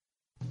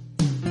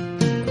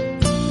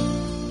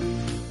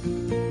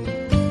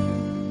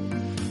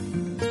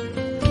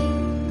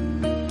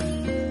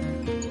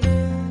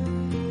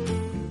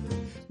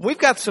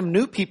got some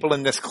new people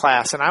in this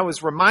class, and I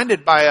was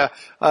reminded by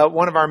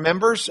one of our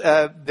members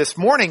this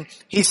morning.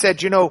 He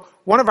said,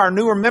 one of our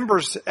newer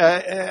members,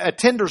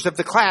 attenders of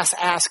the class,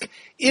 asked,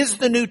 "Is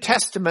the New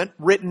Testament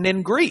written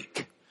in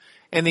Greek?"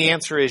 And the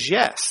answer is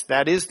yes.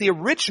 That is the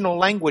original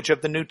language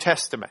of the New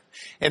Testament.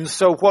 And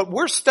so what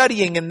we're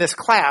studying in this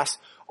class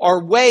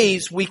are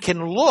ways we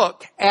can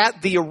look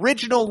at the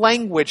original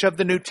language of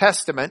the New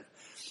Testament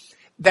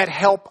that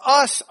help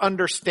us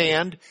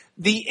understand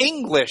the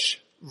English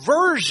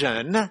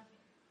version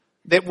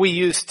that we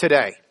use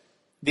today,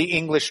 the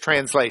English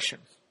translation.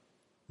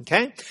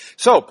 Okay?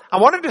 So, I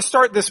wanted to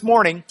start this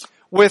morning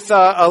with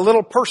a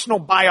little personal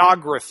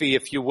biography,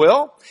 if you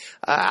will.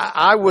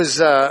 I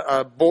was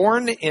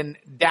born in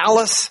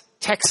Dallas,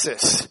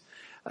 Texas,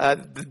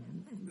 the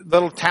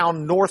little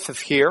town north of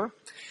here.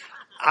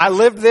 I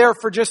lived there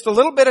for just a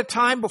little bit of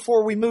time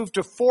before we moved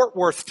to Fort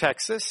Worth,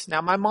 Texas.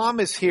 Now, my mom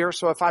is here,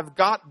 so if I've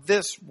got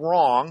this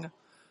wrong,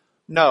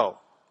 no.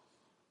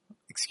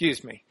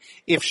 Excuse me.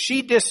 If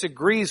she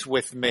disagrees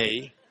with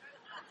me,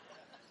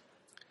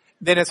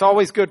 then it's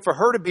always good for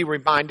her to be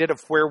reminded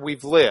of where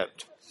we've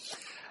lived.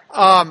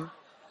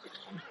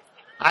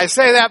 I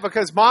say that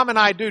because Mom and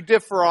I do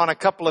differ on a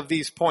couple of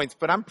these points,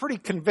 but I'm pretty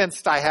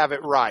convinced I have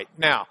it right.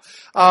 Now,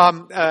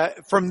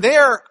 from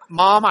there,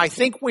 Mom, I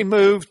think we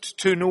moved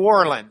to New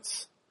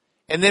Orleans.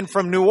 And then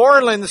from New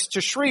Orleans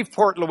to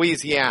Shreveport,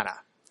 Louisiana.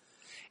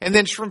 And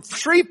then from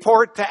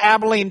Shreveport to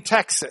Abilene,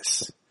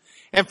 Texas.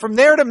 And from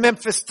there to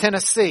Memphis,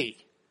 Tennessee.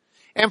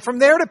 And from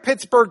there to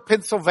Pittsburgh,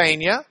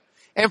 Pennsylvania.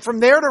 And from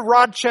there to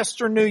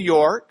Rochester, New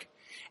York.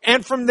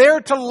 And from there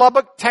to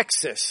Lubbock,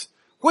 Texas,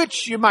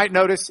 which you might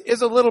notice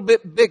is a little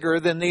bit bigger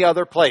than the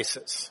other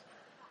places.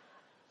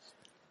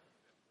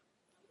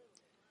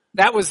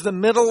 That was the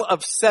middle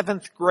of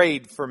 7th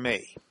grade for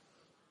me.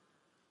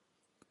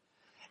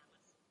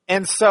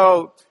 And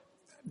so,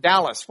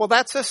 Dallas, well,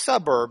 that's a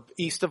suburb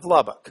east of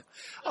Lubbock.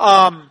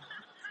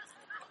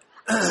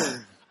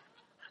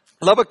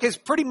 Lubbock is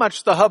pretty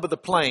much the hub of the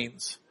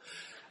plains.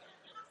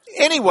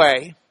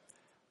 Anyway,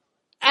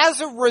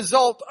 as a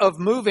result of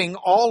moving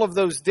all of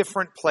those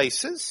different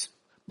places,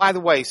 by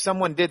the way,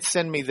 someone did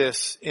send me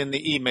this in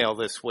the email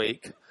this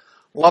week.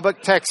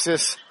 Lubbock,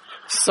 Texas,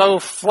 so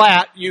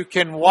flat you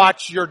can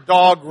watch your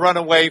dog run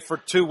away for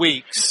 2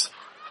 weeks.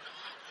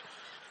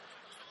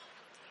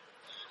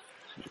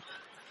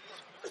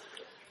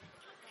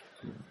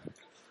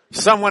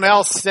 Someone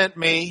else sent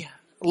me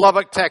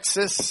Lubbock,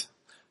 Texas,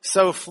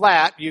 so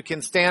flat you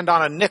can stand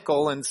on a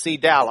nickel and see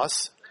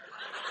Dallas.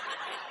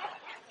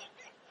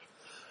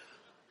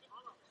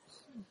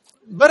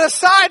 But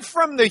aside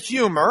from the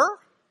humor,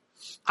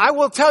 I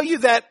will tell you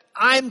that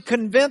I'm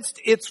convinced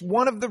it's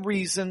one of the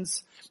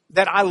reasons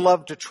that I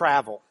love to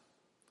travel.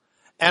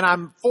 And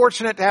I'm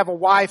fortunate to have a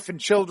wife and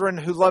children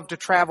who love to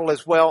travel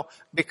as well,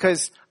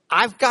 because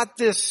I've got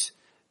this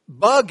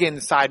bug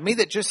inside me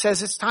that just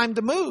says it's time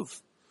to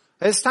move.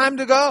 It's time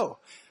to go.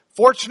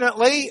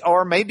 Fortunately,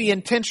 or maybe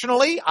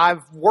intentionally,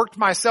 I've worked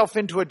myself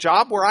into a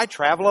job where I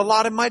travel a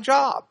lot in my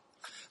job.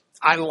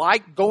 I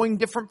like going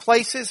different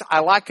places. I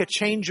like a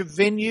change of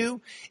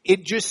venue.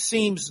 It just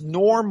seems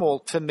normal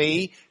to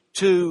me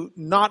to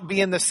not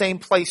be in the same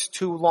place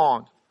too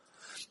long.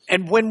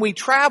 And when we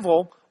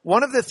travel,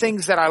 one of the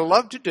things that I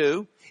love to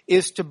do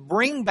is to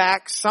bring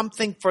back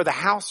something for the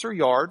house or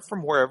yard from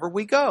wherever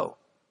we go.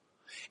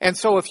 And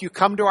so if you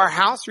come to our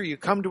house or you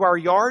come to our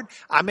yard,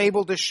 I'm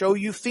able to show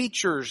you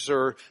features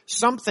or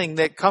something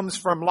that comes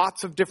from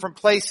lots of different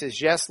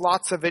places. Yes,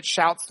 lots of it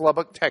shouts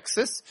Lubbock,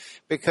 Texas,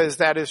 because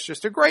that is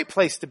just a great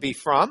place to be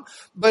from.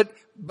 But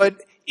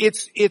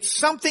it's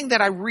something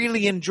that I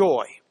really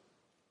enjoy.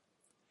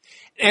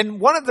 And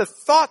one of the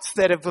thoughts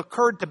that have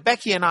occurred to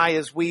Becky and I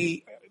as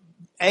we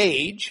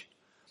age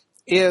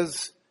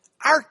is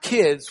our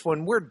kids,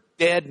 when we're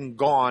dead and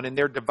gone and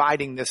they're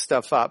dividing this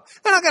stuff up,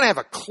 they're not going to have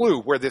a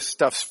clue where this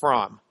stuff's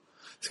from.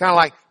 It's kind of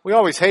like, we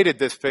always hated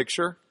this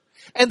picture.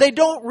 And they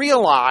don't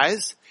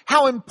realize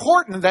how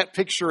important that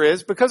picture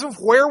is because of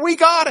where we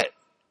got it.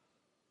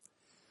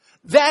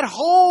 That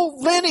whole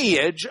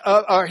lineage,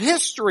 or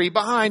history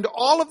behind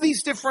all of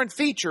these different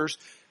features,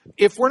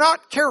 if we're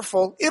not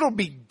careful, it'll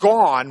be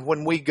gone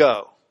when we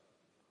go.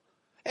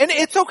 And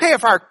it's okay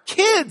if our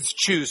kids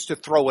choose to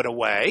throw it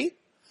away,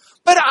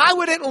 but I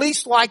would at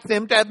least like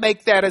them to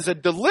make that as a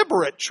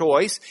deliberate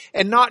choice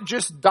and not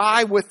just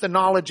die with the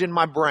knowledge in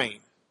my brain.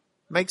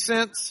 Make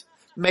sense?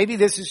 Maybe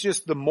this is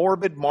just the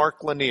morbid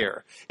Mark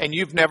Lanier, and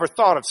you've never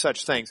thought of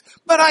such things.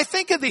 But I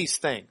think of these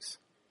things.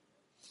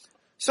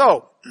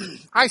 So,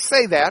 I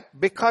say that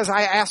because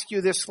I ask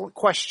you this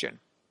question.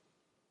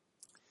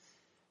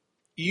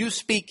 You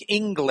speak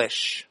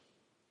English.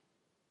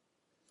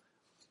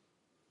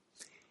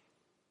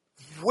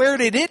 Where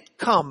did it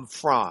come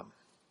from?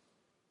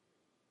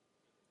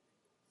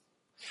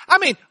 I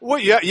mean, well,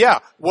 yeah.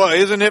 Well,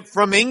 isn't it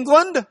from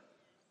England?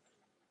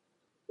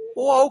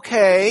 Well,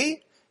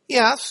 okay.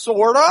 Yeah,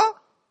 sorta.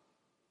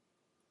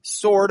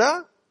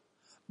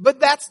 But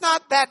that's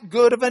not that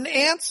good of an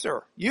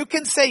answer. You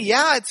can say,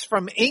 yeah, it's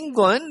from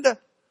England,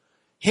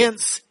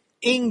 hence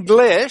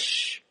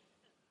English.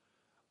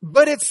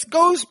 But it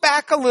goes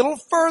back a little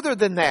further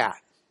than that.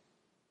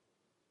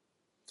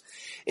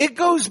 It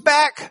goes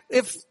back,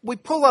 if we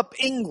pull up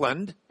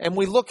England and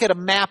we look at a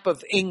map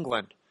of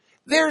England,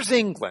 there's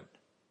England.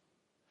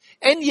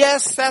 And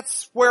yes,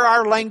 that's where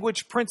our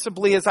language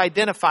principally is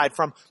identified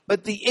from.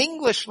 But the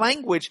English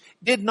language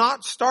did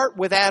not start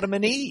with Adam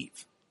and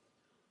Eve.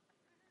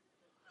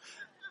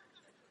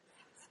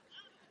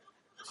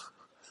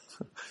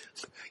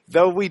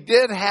 Though we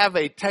did have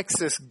a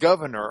Texas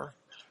governor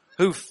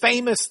who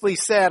famously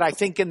said, I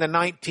think in the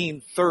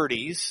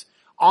 1930s,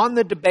 on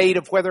the debate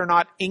of whether or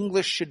not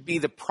English should be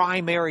the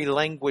primary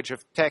language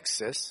of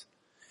Texas,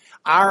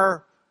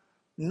 our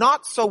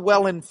not so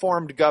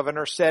well-informed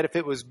governor said if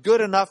it was good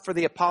enough for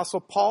the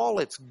Apostle Paul,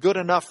 it's good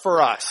enough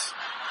for us.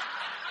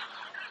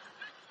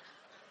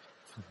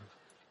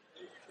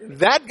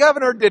 That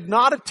governor did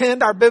not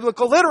attend our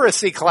biblical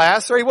literacy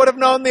class, or he would have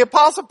known the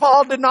Apostle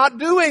Paul did not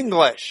do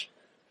English.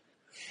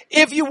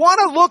 If you want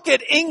to look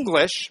at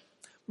English,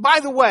 by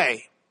the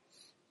way,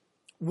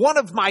 one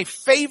of my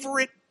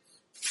favorite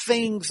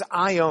things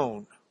I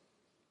own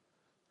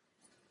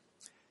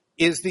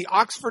is the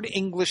Oxford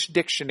English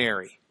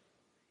Dictionary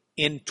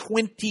in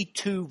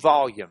 22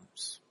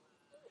 volumes.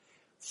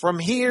 From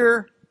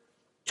here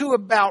to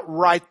about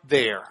right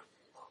there.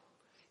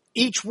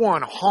 Each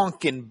one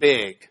honking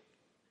big.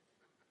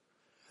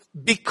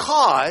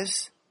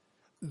 Because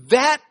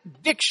that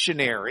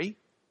dictionary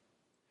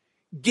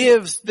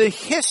gives the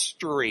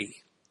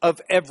history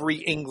of every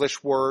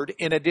English word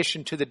in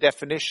addition to the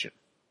definition.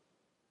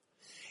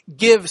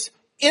 Gives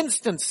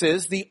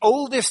instances, the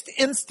oldest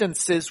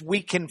instances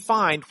we can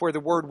find where the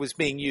word was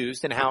being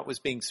used and how it was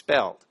being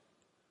spelled.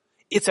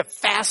 It's a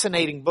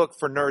fascinating book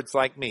for nerds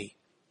like me.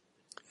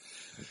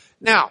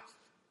 Now,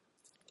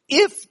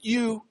 if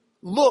you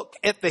look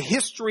at the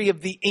history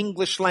of the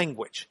English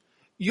language,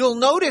 you'll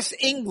notice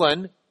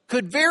England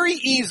could very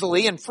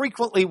easily and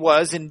frequently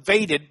was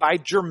invaded by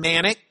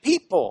Germanic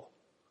people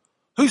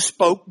who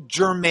spoke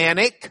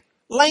Germanic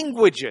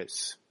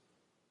languages.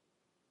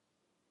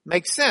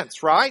 Makes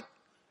sense, right?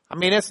 I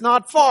mean, it's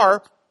not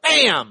far.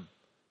 Bam!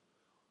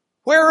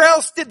 Where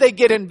else did they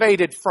get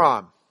invaded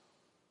from?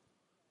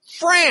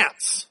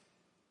 France.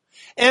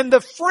 And the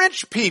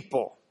French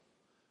people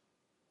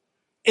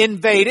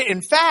invaded.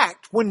 In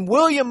fact, when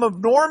William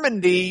of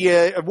Normandy,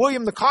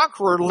 William the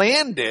Conqueror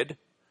landed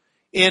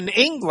in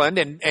England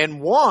and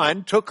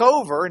won, took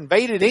over,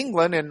 invaded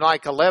England in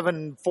like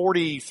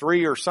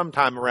 1143 or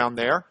sometime around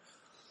there.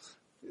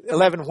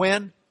 11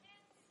 when?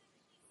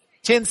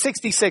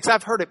 1066.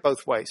 I've heard it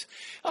both ways.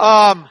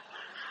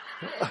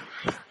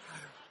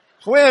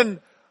 When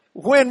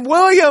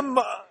William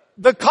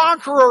the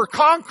Conqueror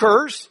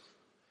conquers,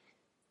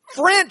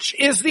 French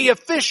is the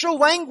official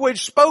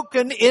language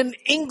spoken in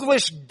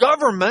English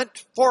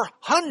government for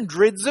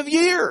hundreds of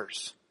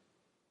years.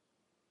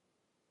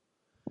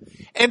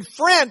 And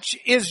French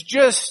is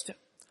just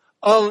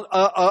a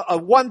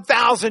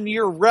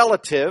 1,000-year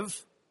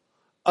relative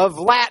of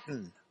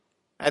Latin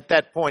at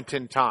that point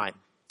in time.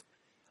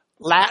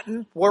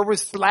 Latin, where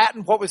was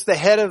Latin? What was the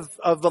head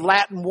of the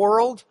Latin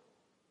world?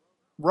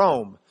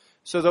 Rome.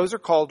 So those are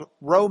called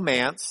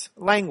Romance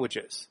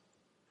languages.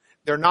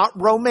 They're not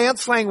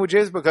Romance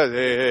languages because,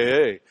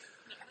 hey.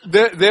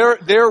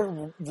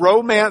 They're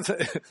Romance...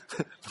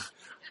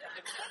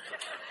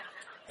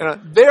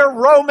 They're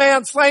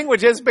Romance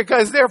languages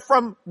because they're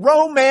from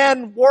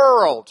Roman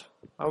world.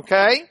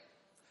 Okay?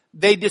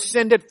 They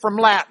descended from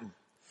Latin.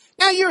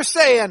 Now you're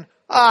saying,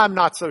 I'm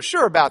not so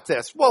sure about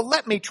this. Well,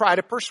 let me try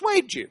to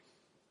persuade you.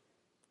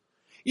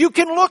 You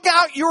can look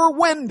out your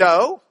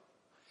window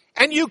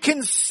and you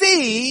can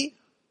see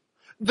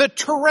the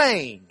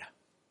terrain.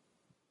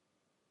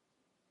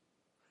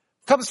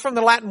 It comes from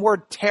the Latin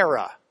word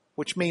terra,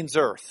 which means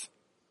earth.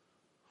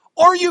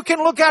 Or you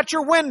can look out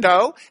your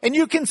window and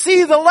you can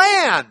see the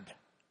land.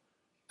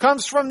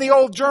 Comes from the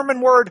old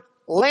German word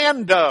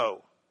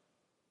lando.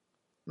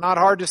 Not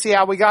hard to see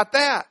how we got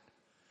that.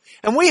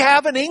 And we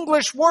have an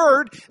English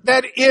word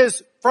that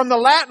is from the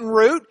Latin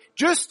root,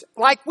 just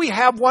like we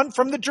have one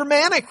from the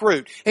Germanic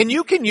root. And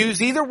you can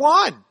use either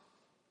one.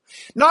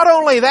 Not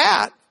only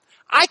that,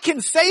 I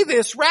can say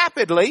this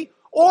rapidly,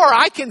 or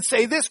I can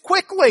say this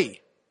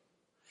quickly.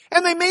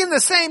 And they mean the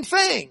same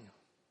thing.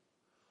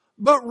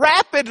 But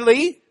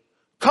rapidly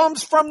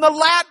comes from the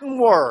Latin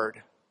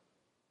word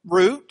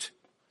root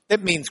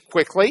that means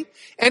quickly,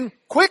 and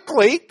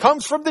quickly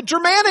comes from the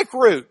Germanic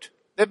root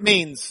that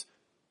means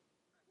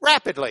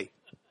rapidly.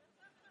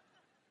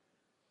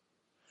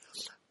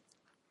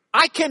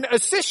 I can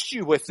assist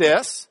you with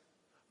this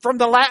from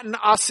the Latin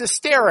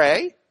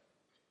assistere,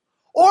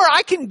 or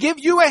I can give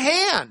you a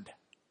hand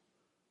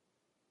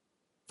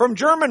from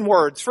German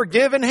words for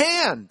give and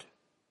hand.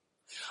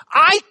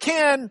 I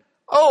can,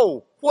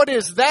 what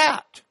is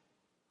that?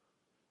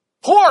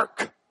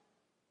 Pork.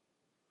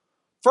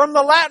 From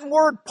the Latin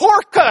word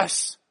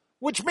porcus,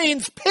 which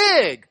means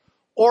pig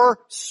or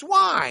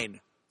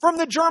swine. From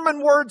the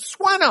German word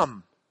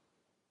swinum.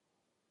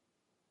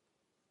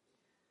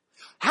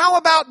 How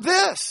about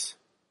this?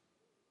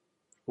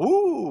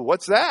 Ooh,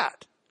 what's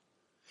that?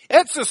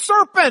 It's a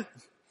serpent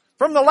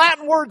from the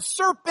Latin word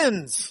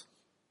serpens.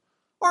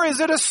 Or is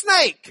it a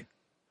snake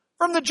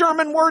from the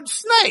German word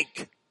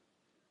snake?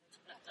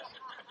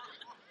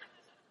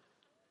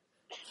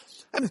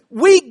 And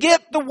we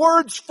get the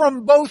words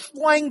from both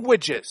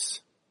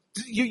languages.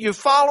 You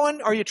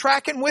following? Are you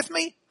tracking with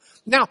me?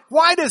 Now,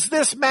 why does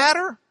this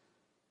matter?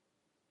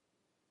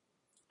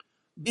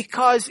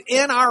 Because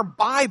in our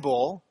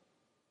Bible,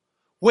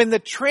 when the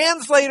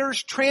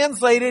translators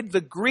translated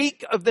the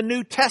Greek of the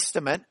New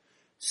Testament,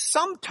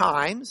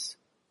 sometimes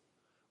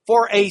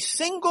for a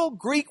single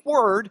Greek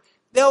word,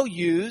 they'll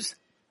use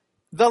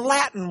the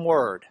Latin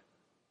word.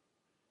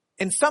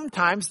 And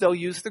sometimes they'll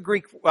use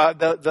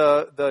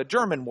the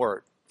German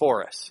word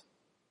for us.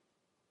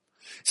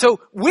 So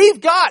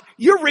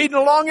you're reading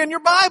along in your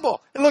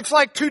Bible. It looks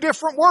like two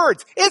different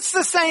words. It's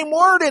the same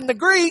word in the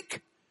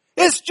Greek.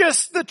 It's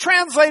just the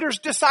translators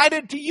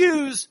decided to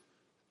use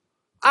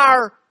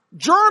our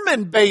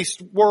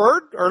German-based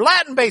word or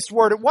Latin-based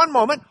word at one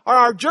moment or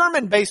our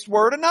German-based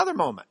word another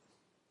moment.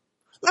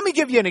 Let me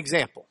give you an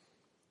example.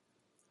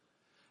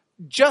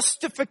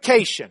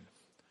 Justification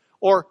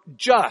or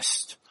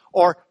just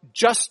or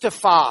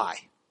justify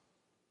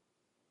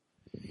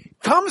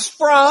comes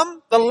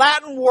from the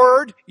Latin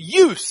word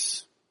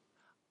jus.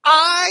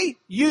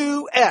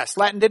 I-U-S.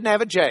 Latin didn't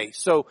have a J,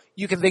 so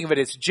you can think of it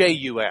as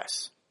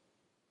J-U-S.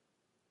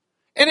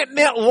 And it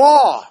meant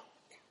law.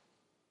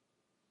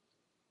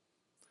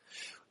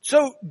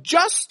 So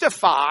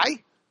justify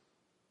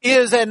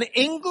is an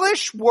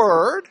English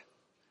word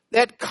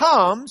that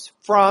comes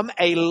from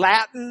a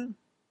Latin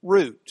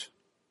root.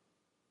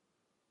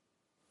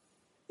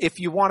 If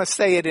you want to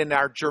say it in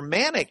our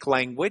Germanic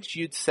language,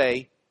 you'd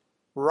say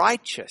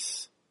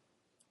righteous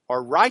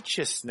or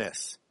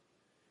righteousness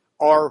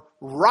or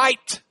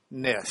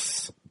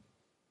rightness.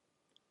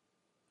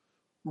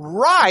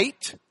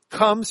 Right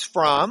comes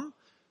from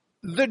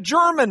the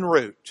German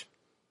root.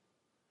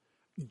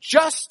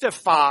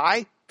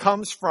 Justify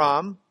comes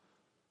from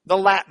the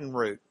Latin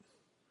root.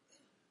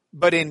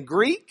 But in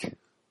Greek,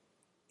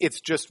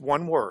 it's just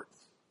one word.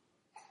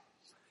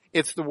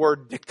 It's the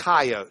word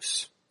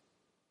dikaios.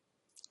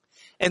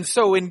 And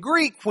so in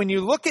Greek, when you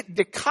look at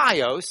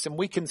dikaios, and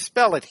we can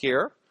spell it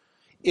here,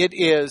 it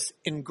is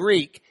in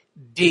Greek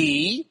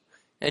D,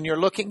 and you're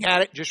looking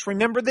at it, just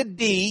remember the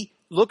D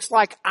looks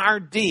like our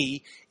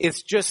D.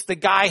 It's just the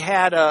guy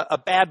had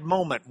a bad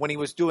moment when he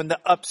was doing the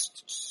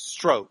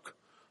upstroke.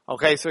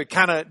 Okay, so he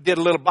kind of did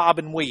a little bob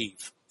and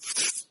weave.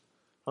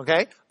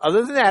 Okay,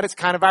 other than that, it's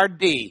kind of our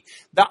D.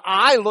 The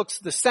I looks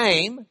the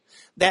same.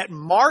 That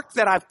mark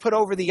that I've put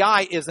over the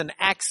I is an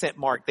accent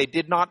mark. They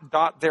did not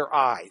dot their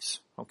I's.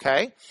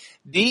 Okay?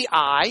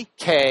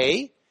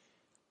 D-I-K-A-I-O,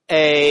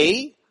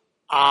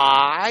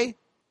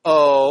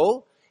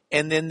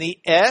 and then the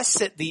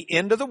S at the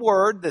end of the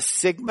word, the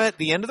sigma at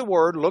the end of the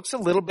word looks a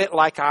little bit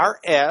like our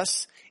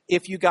S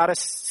if you got a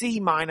C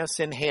minus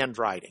in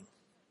handwriting.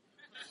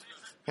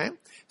 Okay?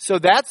 So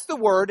that's the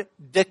word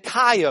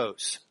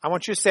dikaios. I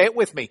want you to say it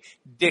with me.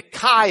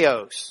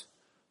 Dikaios.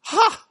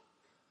 Ha!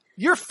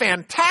 You're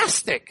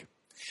fantastic.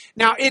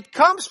 Now, it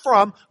comes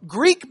from,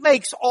 Greek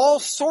makes all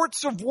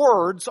sorts of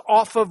words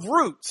off of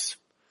roots.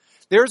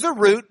 There's a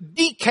root,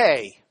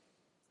 dk.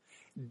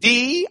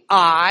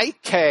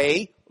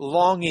 D-I-K,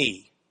 long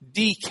E.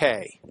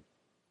 dk.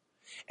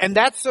 And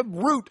that's the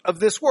root of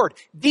this word.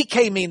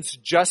 Dk means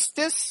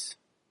justice.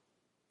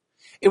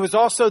 It was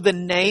also the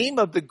name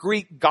of the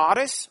Greek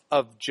goddess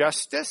of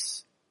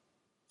justice.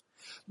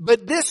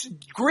 But this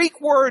Greek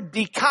word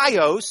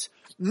dikaios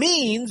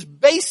means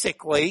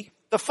basically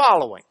the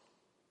following.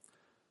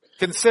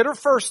 Consider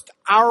first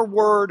our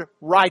word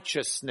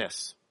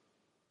righteousness.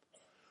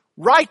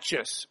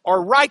 Righteous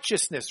or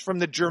righteousness from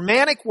the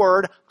Germanic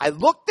word, I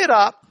looked it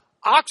up,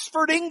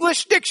 Oxford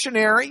English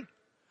Dictionary,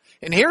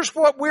 and here's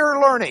what we're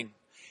learning.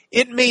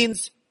 It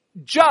means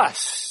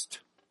just.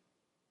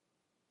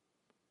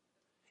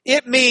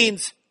 It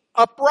means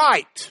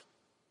upright.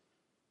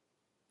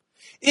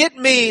 It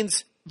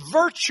means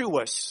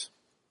virtuous.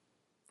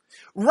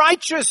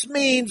 Righteousness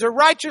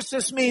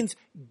means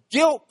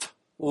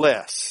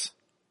guiltless.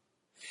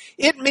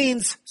 It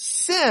means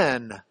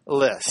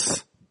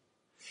sinless.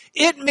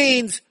 It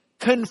means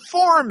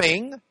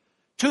conforming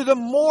to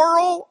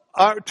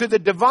the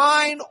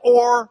divine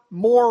or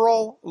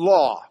moral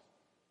law.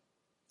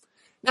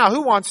 Now,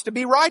 who wants to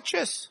be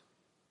righteous?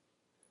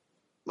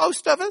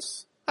 Most of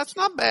us. That's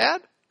not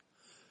bad.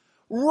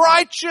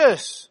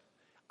 Righteous.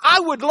 I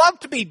would love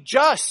to be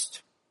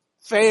just,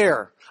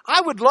 fair.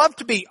 I would love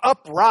to be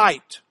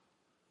upright.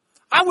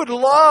 I would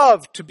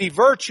love to be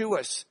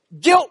virtuous,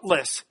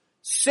 guiltless,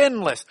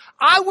 sinless.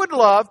 I would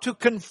love to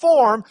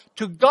conform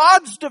to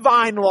God's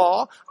divine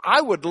law.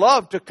 I would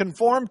love to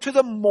conform to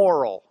the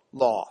moral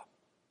law,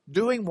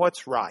 doing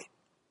what's right.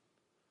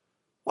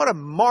 What a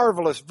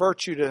marvelous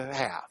virtue to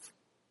have.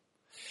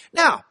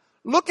 Now,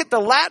 look at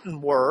the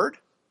Latin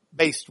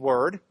based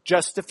word,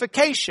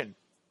 justification.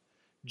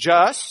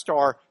 Just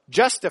or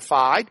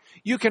justified.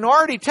 You can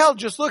already tell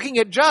just looking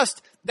at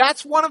just,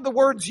 that's one of the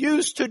words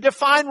used to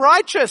define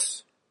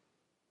righteous.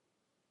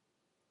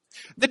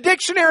 The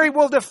dictionary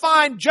will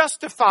define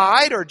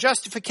justified or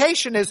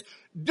justification as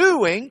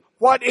doing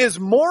what is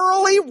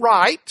morally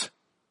right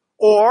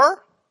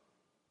or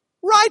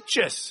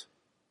righteous.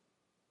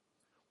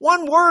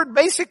 One word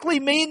basically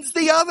means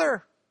the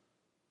other.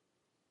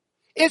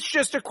 It's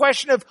just a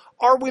question of,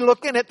 are we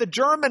looking at the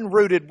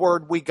German-rooted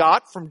word we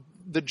got from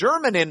the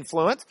German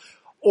influence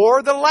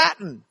or the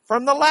Latin,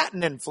 from the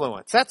Latin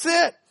influence? That's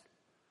it.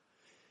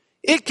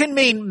 It can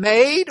mean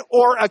made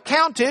or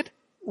accounted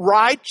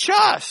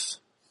righteous.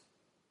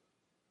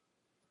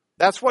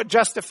 That's what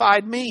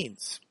justified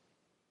means.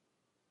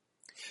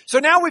 So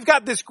now we've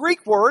got this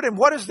Greek word, and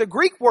what does the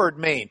Greek word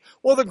mean?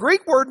 Well, the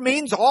Greek word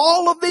means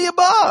all of the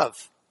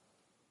above.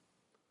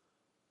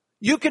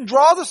 You can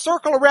draw the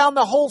circle around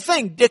the whole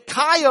thing.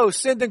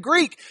 Dikaios in the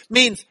Greek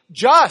means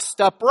just,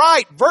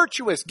 upright,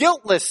 virtuous,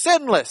 guiltless,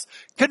 sinless,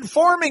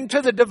 conforming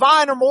to the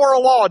divine or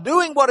moral law,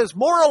 doing what is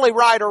morally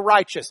right or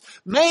righteous,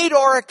 made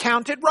or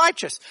accounted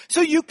righteous.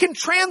 So you can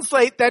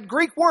translate that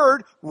Greek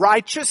word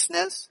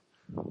righteousness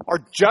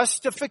or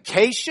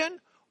justification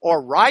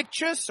or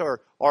righteous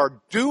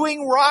or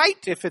doing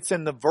right if it's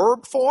in the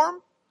verb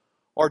form,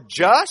 or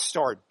just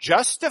or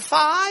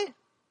justify.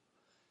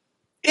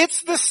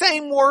 It's the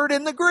same word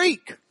in the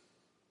Greek.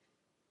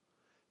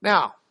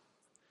 Now,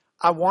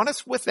 I want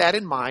us with that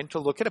in mind to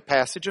look at a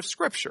passage of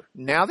Scripture.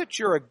 Now that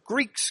you're a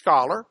Greek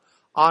scholar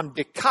on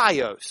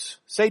Dikaios,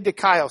 say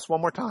Dikaios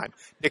one more time.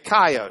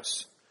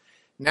 Dikaios.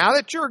 Now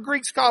that you're a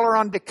Greek scholar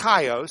on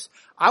Dikaios,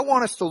 I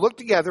want us to look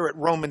together at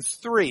Romans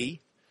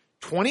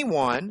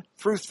 3:21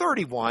 through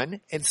 31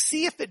 and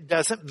see if it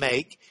doesn't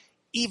make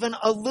even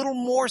a little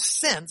more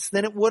sense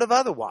than it would have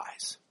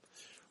otherwise.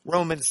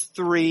 Romans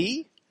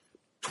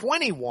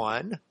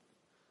 3:21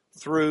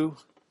 through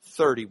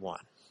 31.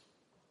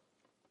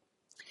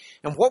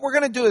 And what we're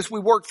going to do as we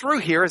work through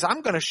here is I'm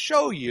going to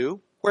show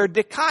you where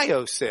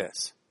Dikaios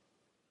is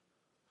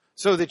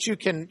so that you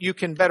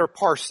can better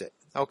parse it,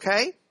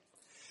 okay?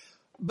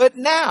 But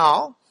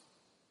now,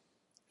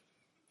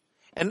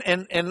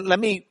 and let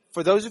me,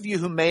 for those of you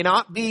who may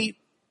not be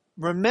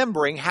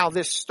remembering how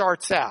this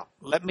starts out,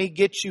 let me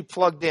get you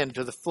plugged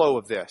into the flow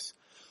of this.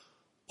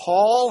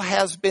 Paul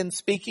has been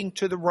speaking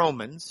to the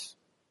Romans.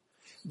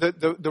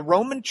 The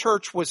Roman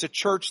church was a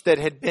church that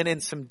had been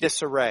in some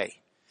disarray.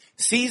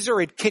 Caesar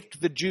had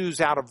kicked the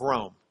Jews out of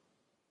Rome.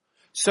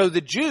 So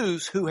the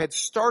Jews who had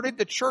started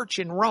the church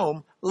in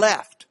Rome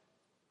left.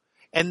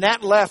 And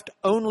that left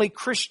only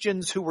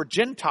Christians who were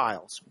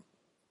Gentiles.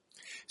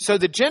 So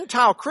the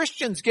Gentile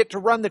Christians get to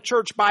run the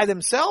church by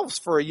themselves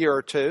for a year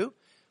or two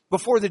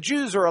before the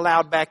Jews are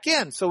allowed back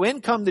in. So in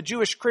come the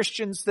Jewish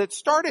Christians that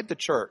started the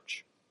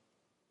church.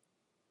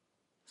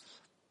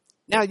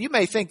 Now, you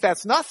may think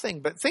that's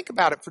nothing, but think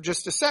about it for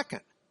just a second.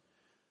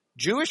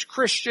 Jewish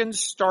Christians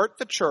start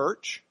the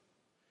church.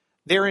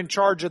 They're in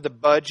charge of the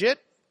budget.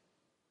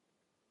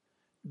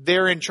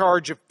 They're in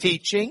charge of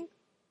teaching.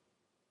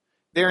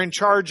 They're in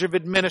charge of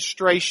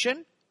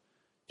administration,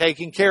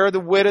 taking care of the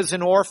widows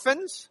and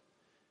orphans,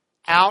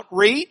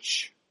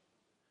 outreach.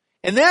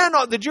 And then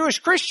the Jewish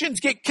Christians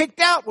get kicked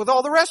out with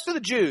all the rest of the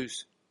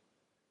Jews.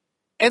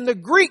 And the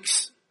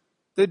Greeks,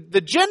 the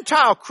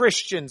Gentile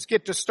Christians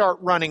get to start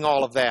running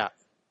all of that.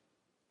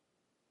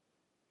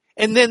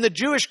 And then the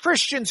Jewish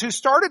Christians who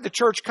started the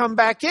church come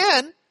back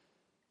in,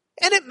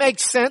 and it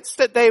makes sense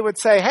that they would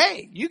say,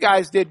 hey, you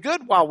guys did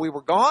good while we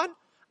were gone.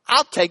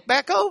 I'll take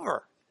back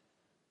over.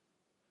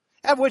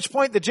 At which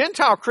point the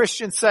Gentile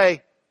Christians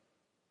say,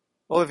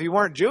 well, if you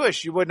weren't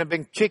Jewish, you wouldn't have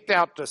been kicked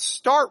out to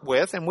start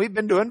with, and we've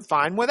been doing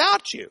fine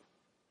without you.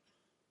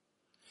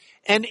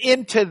 And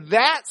into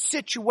that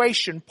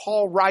situation,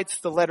 Paul writes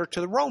the letter to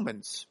the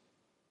Romans.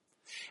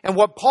 And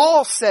what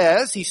Paul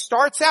says, he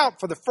starts out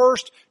for the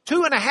first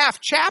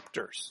 2.5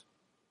 chapters.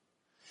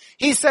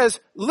 He says,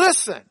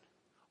 listen,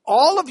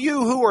 all of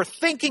you who are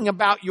thinking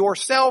about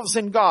yourselves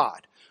in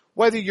God,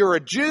 whether you're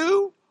a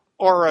Jew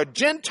or a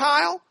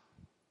Gentile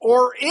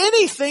or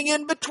anything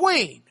in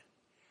between,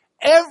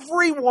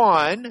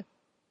 everyone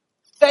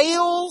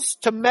fails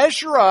to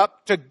measure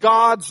up to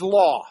God's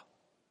law.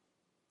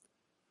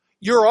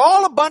 You're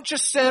all a bunch of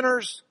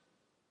sinners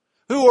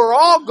who are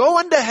all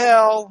going to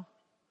hell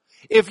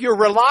if you're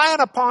relying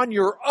upon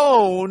your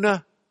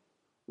own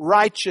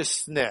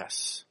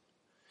righteousness.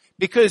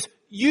 Because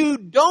you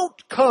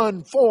don't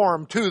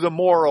conform to the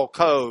moral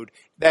code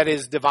that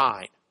is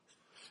divine.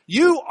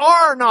 You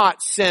are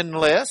not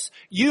sinless.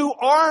 You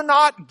are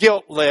not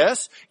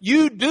guiltless.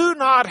 You do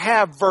not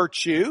have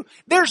virtue.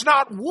 There's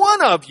not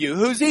one of you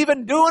who's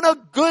even doing a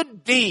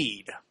good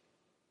deed.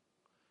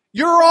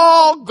 You're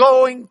all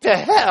going to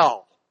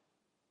hell.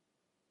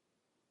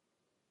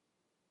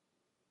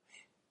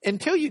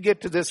 Until you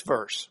get to this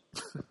verse.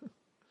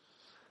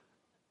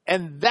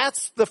 And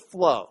that's the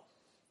flow.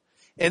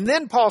 And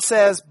then Paul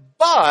says,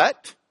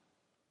 but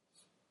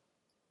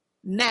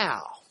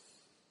now,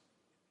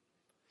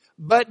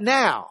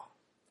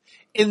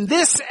 in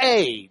this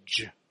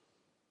age,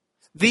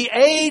 the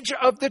age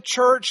of the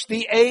church,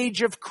 the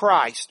age of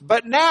Christ,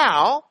 but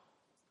now,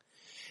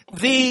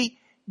 the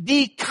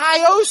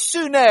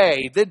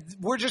dikaiosune.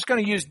 We're just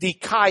going to use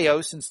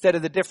dikaios instead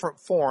of the different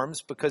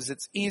forms because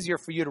it's easier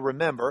for you to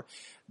remember.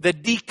 The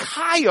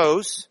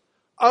dikaios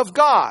of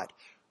God.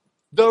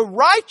 The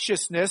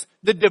righteousness,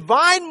 the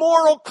divine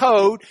moral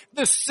code,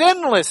 the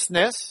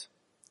sinlessness,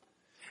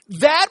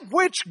 that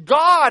which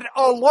God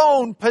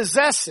alone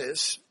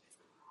possesses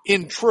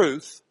in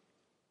truth.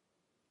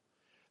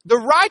 The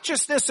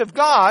righteousness of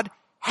God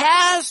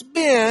has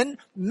been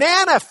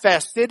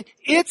manifested,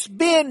 it's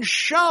been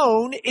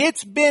shown,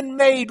 it's been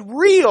made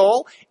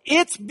real,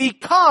 it's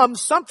become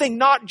something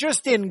not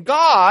just in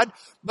God,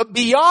 but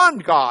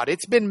beyond God.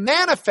 It's been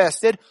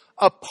manifested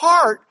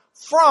apart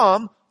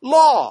from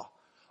law.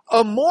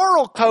 A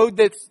moral code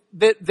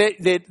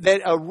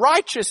that a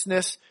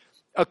righteousness,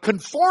 a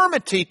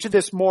conformity to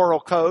this moral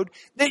code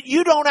that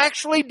you don't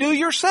actually do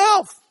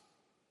yourself.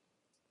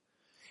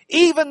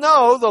 Even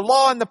though the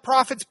law and the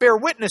prophets bear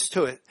witness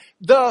to it.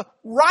 The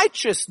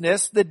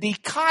righteousness, the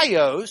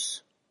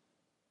dikaios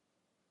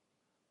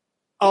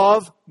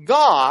of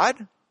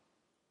God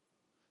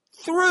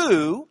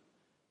through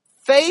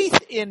faith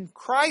in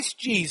Christ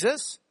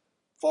Jesus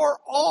for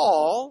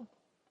all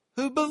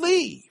who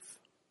believe.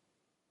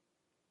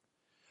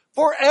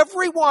 For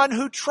everyone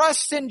who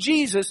trusts in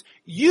Jesus,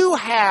 you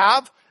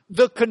have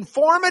the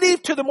conformity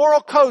to the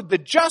moral code, the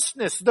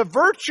justness, the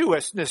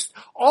virtuousness,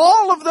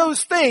 all of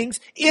those things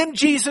in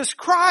Jesus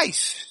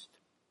Christ.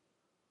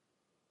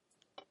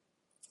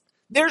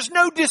 There's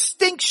no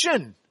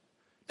distinction.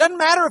 Doesn't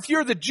matter if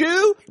you're the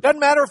Jew, doesn't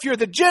matter if you're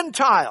the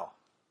Gentile.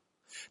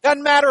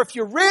 Doesn't matter if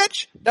you're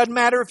rich, doesn't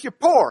matter if you're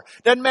poor.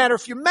 Doesn't matter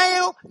if you're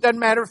male, doesn't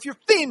matter if you're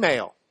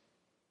female.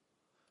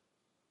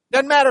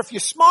 Doesn't matter if you're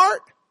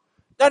smart,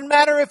 doesn't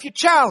matter if you're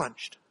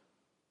challenged.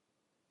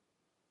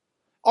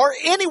 Or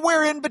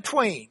anywhere in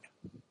between.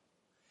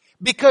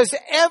 Because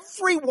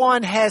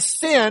everyone has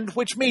sinned,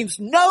 which means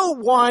no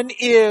one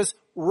is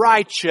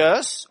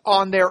righteous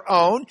on their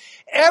own.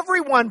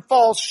 Everyone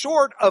falls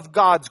short of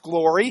God's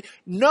glory.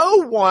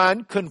 No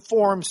one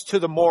conforms to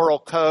the moral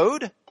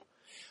code.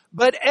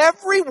 But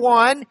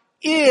everyone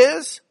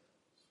is,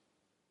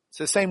 it's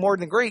the same word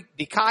in the Greek,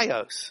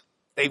 dikaios.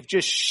 They've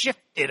just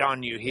shifted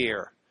on you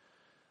here.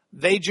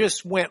 They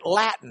just went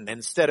Latin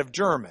instead of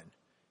German.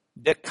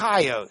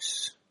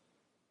 Dikaios.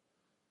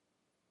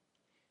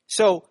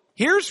 So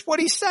here's what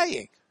he's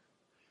saying.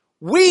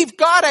 We've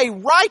got a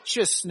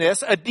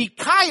righteousness, a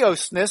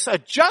dikaiosness, a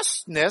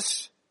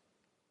justness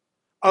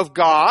of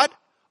God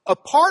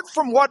apart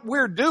from what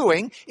we're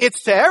doing.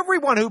 It's to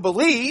everyone who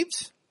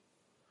believes.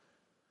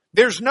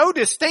 There's no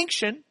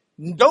distinction.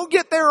 Don't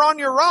get there on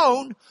your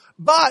own.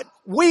 But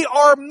we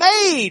are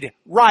made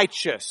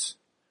righteous.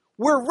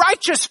 We're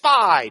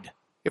righteousified,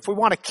 if we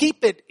want to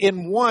keep it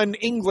in one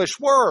English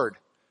word.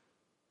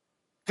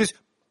 Because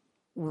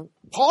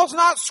Paul's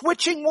not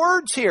switching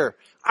words here.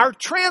 Our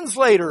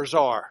translators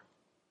are.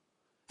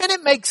 And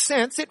it makes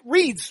sense. It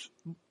reads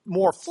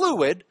more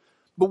fluid.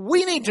 But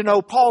we need to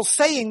know Paul's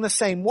saying the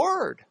same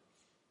word.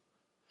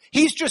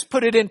 He's just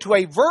put it into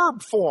a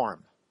verb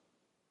form.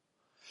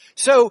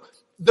 So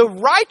the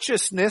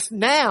righteousness,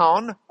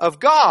 noun, of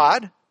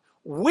God,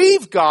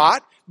 we've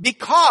got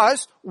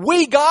because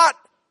we got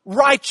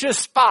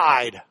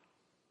righteousified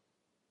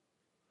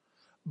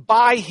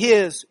by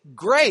His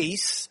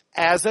grace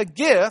as a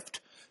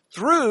gift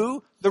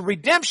through the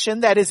redemption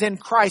that is in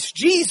Christ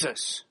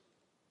Jesus,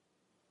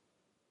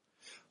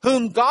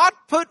 whom God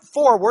put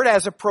forward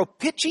as a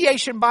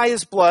propitiation by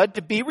His blood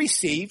to be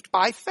received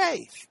by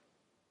faith.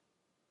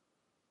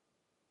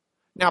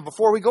 Now,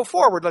 before we go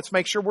forward, let's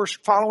make sure we're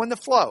following the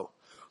flow.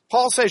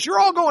 Paul says, you're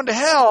all going to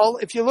hell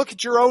if you look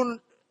at your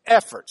own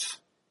efforts.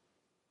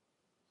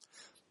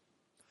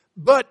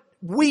 But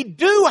we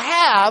do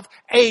have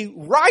a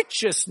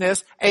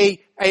righteousness, a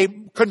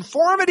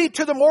conformity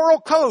to the moral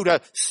code,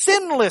 a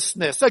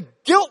sinlessness, a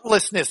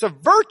guiltlessness, a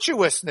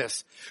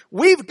virtuousness.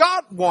 We've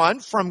got one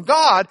from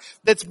God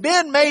that's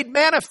been made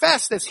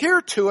manifest, that's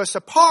here to us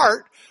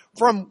apart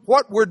from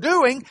what we're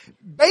doing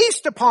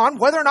based upon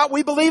whether or not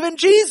we believe in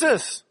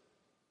Jesus.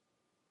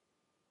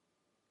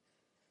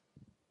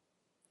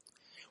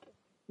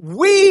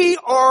 We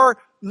are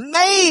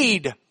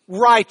made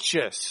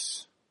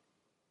righteous.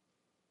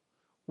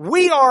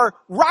 We are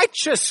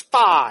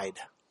righteousified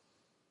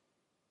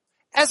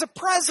as a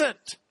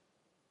present,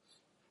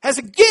 as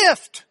a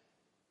gift,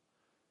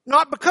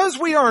 not because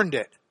we earned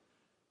it,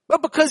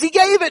 but because He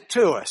gave it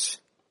to us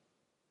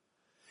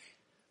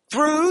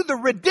through the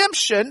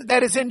redemption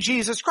that is in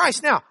Jesus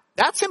Christ. Now,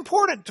 that's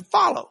important to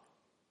follow.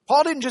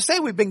 Paul didn't just say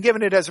we've been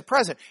given it as a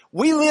present.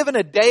 We live in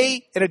a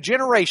day, in a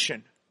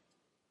generation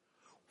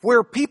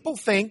where people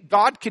think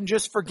God can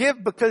just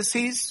forgive because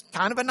He's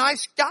kind of a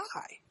nice guy.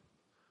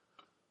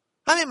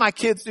 I mean, my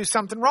kids do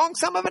something wrong.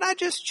 Some of it I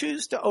just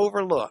choose to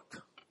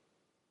overlook.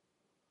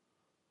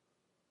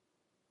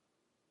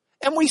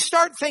 And we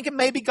start thinking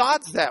maybe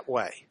God's that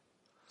way.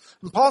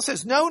 And Paul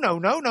says,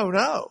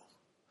 no.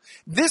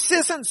 This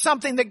isn't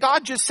something that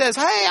God just says,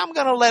 hey, I'm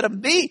going to let him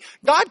be.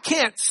 God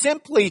can't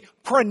simply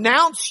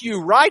pronounce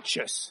you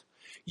righteous.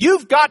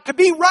 You've got to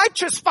be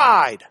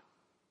righteousified.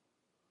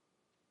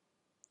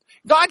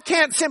 God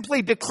can't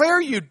simply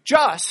declare you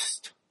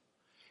just.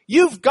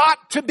 You've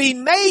got to be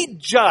made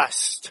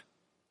just.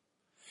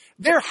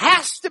 There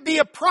has to be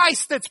a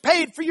price that's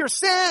paid for your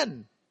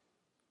sin.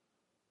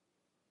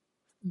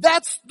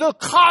 That's the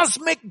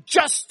cosmic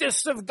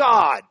justice of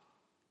God.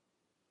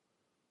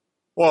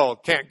 Well,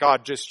 can't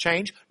God just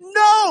change?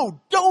 No,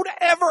 don't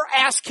ever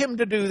ask him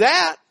to do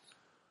that.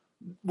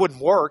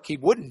 Wouldn't work. He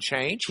wouldn't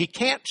change. He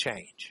can't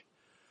change.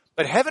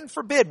 But heaven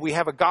forbid we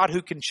have a God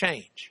who can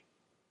change.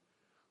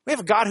 We have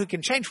a God who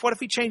can change. What if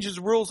he changes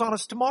the rules on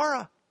us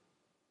tomorrow?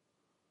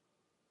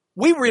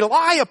 We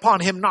rely upon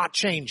him not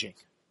changing.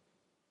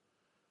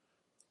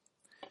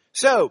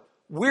 So,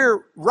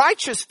 we're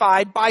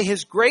righteousified by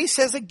his grace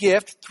as a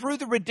gift through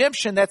the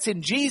redemption that's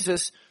in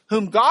Jesus,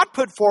 whom God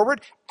put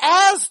forward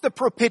as the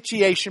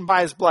propitiation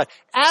by his blood,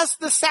 as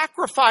the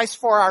sacrifice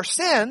for our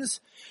sins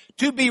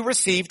to be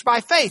received by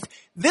faith.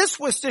 This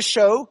was to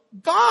show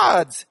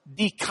God's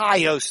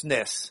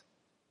dikaiosness.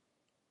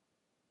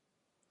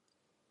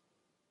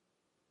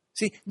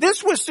 See,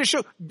 this was to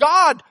show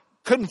God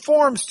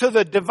conforms to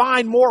the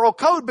divine moral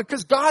code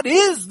because God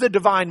is the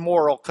divine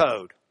moral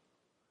code.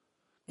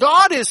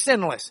 God is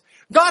sinless.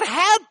 God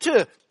had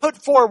to put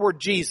forward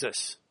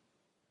Jesus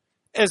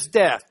as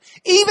death.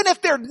 Even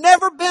if there'd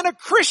never been a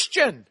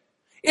Christian,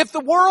 if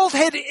the world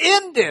had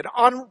ended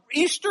on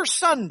Easter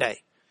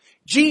Sunday,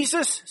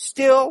 Jesus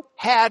still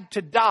had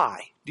to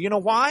die. Do you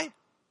know why?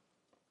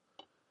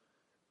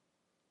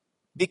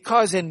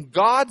 Because in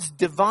God's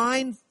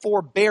divine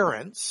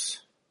forbearance,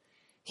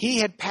 he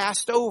had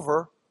passed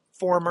over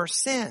former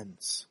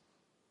sins.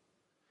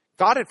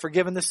 God had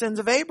forgiven the sins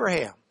of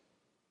Abraham.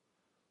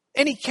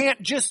 And he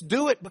can't just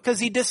do it because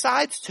he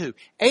decides to.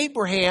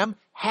 Abraham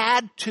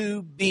had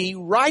to be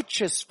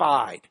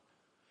righteousified.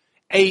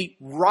 A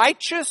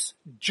righteous,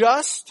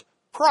 just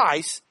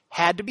price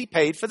had to be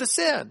paid for the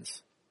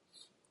sins.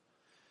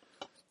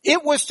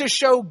 It was to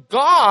show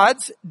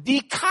God's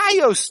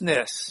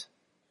dikaiosness.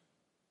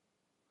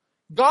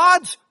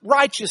 God's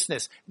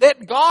righteousness.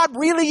 That God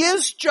really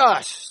is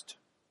just.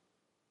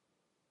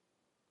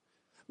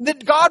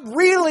 That God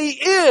really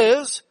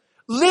is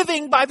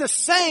living by the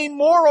same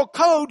moral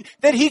code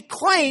that he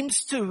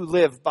claims to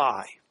live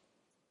by.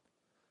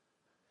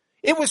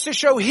 It was to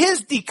show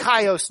his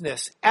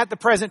dikaiosness at the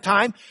present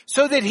time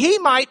so that he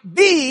might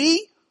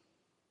be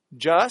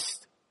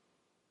just.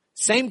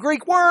 Same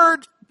Greek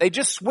word. They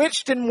just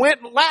switched and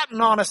went Latin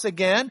on us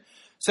again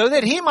so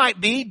that he might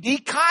be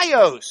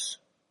dikaios.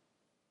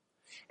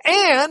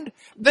 And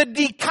the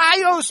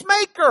dikaios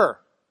maker,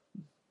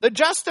 the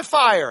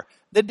justifier,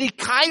 the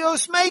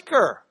dikaios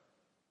maker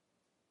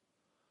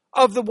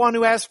of the one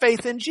who has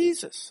faith in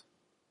Jesus.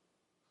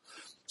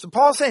 So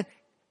Paul's saying,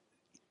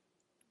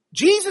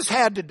 Jesus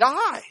had to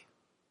die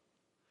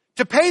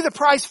to pay the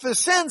price for the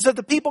sins of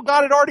the people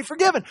God had already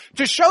forgiven,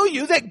 to show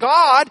you that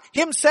God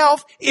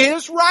himself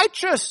is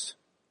righteous.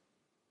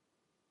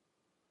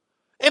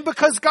 And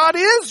because God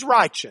is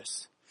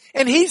righteous,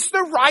 and he's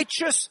the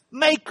righteous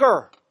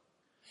maker,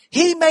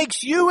 he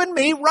makes you and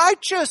me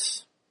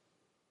righteous.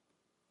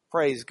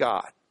 Praise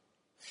God.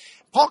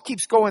 Paul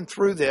keeps going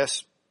through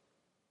this.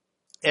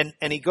 And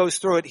he goes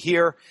through it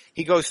here.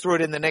 He goes through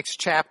it in the next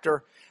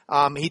chapter.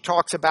 He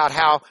talks about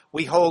how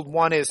we hold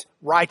one as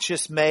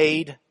righteous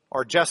made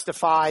or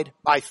justified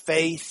by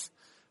faith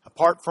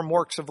apart from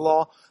works of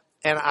law.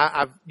 And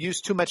I've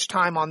used too much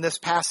time on this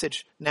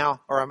passage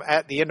now, or I'm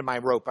at the end of my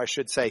rope, I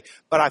should say.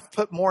 But I've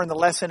put more in the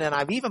lesson, and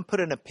I've even put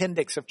an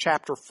appendix of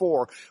chapter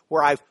 4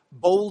 where I've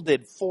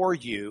bolded for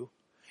you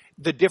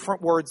the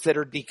different words that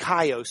are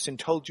dikaios and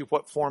told you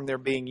what form they're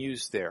being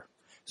used there,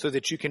 so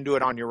that you can do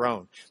it on your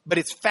own. But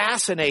it's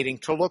fascinating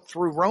to look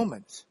through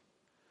Romans.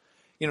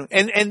 You know,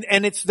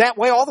 and it's that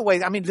way all the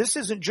way. I mean, this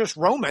isn't just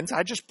Romans.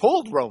 I just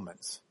pulled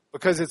Romans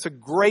because it's a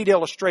great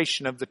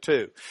illustration of the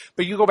two.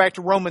 But you go back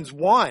to Romans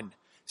 1,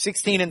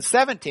 16 and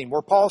 17,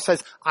 where Paul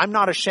says, I'm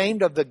not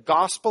ashamed of the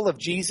gospel of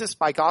Jesus.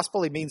 By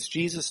gospel, he means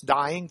Jesus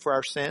dying for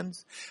our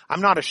sins.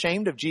 I'm not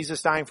ashamed of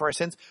Jesus dying for our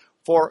sins,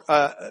 for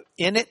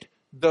in it,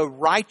 the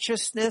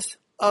righteousness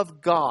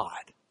of God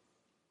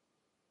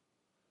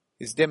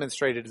is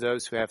demonstrated to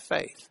those who have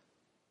faith.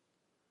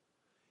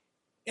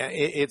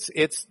 That's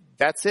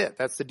it.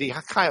 That's the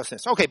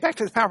dikaiosness. Okay, back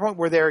to the PowerPoint.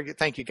 We're there.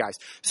 Thank you, guys.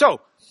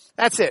 So,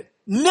 that's it.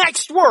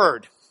 Next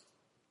word.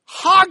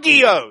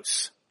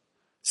 Hagios.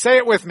 Say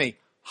it with me.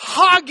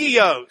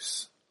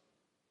 Hagios.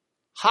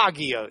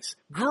 Hagios.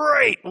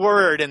 Great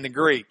word in the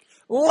Greek.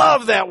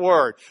 Love that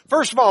word.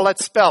 First of all,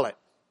 let's spell it.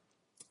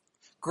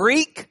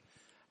 Greek,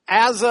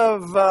 as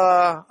of,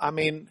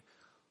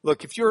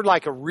 look, if you're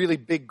like a really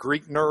big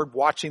Greek nerd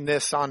watching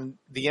this on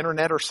the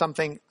internet or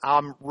something,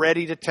 I'm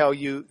ready to tell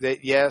you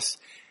that yes,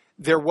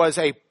 there was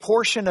a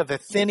portion of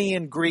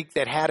Athenian Greek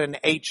that had an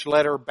H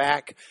letter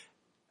back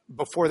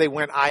before they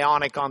went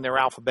Ionic on their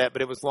alphabet,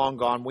 but it was long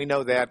gone. We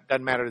know that.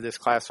 Doesn't matter to this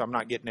class, so I'm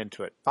not getting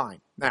into it. Fine.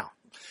 Now,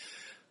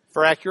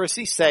 for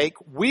accuracy's sake,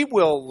 we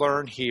will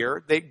learn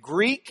here that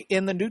Greek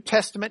in the New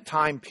Testament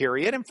time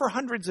period, and for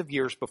hundreds of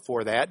years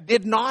before that,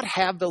 did not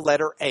have the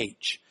letter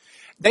H.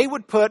 they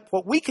would put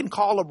what we can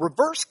call a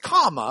reverse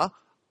comma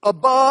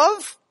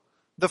above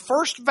the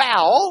first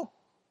vowel,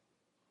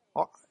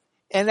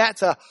 and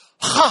that's a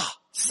ha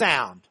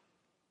sound.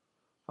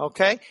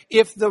 Okay?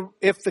 If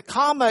the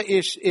comma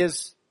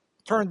is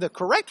turned the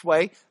correct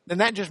way, then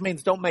that just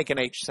means don't make an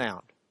H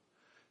sound.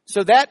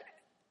 So that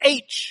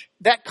H,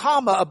 that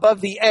comma above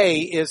the A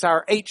is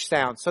our H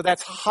sound. So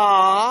that's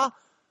ha,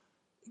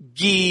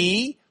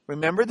 gi.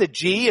 Remember, the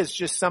G is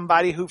just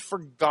somebody who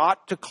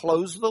forgot to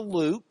close the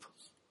loop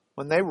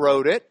when they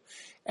wrote it.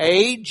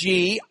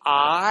 A-G-I-O-S.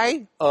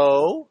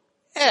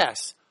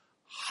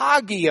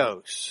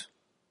 Hagios.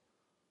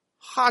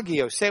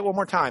 Hagios. Say it one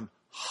more time.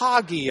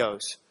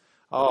 Hagios.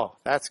 Oh,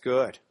 that's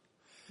good.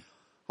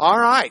 All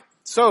right.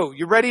 So,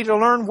 you ready to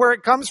learn where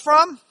it comes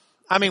from?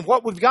 I mean,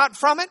 what we've got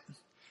from it?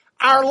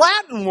 Our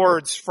Latin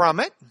words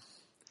from it,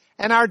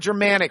 and our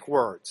Germanic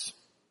words.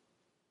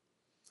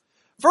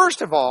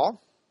 First of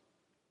all,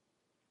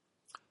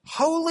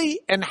 holy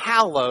and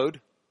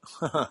hallowed.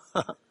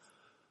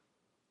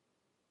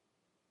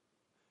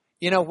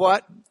 You know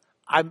what?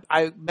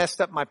 I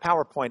messed up my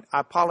PowerPoint.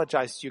 I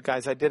apologize to you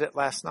guys. I did it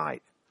last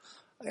night,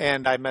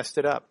 and I messed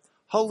it up.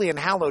 Holy and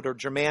hallowed are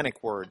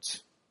Germanic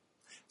words.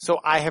 So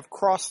I have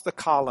crossed the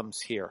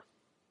columns here.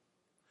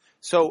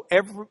 So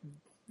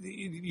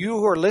you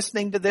who are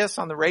listening to this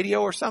on the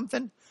radio or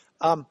something,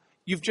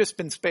 you've just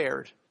been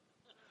spared.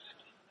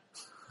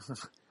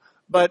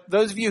 But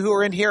those of you who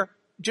are in here,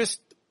 just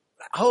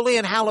holy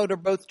and hallowed are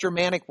both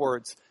Germanic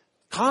words.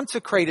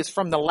 Consecrate is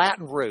from the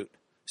Latin root.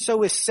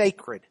 So is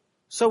sacred.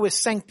 So is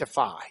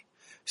sanctify.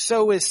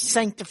 So is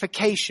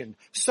sanctification.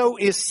 So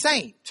is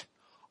saint.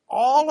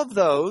 All of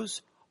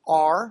those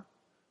are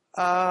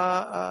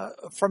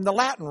from the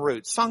Latin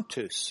root,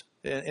 sanctus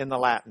in the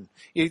Latin.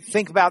 You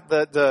think about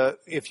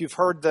if you've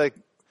heard the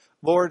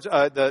Lord's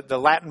the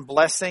Latin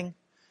blessing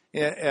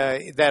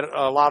that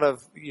a lot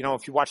of,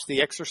 if you watch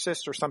The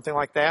Exorcist or something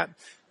like that,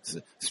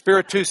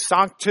 Spiritus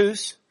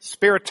Sanctus.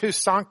 Spiritus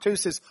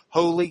Sanctus is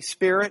Holy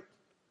Spirit.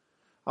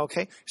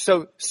 Okay,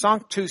 so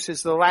sanctus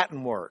is the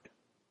Latin word.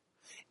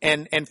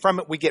 And from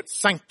it we get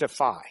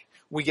sanctify,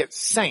 we get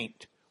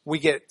saint, we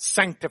get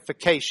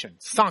sanctification,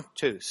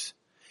 sanctus.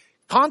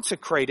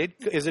 Consecrated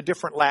is a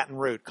different Latin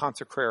root,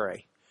 consecrare.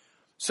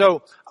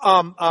 So,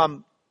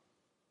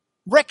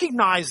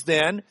 recognize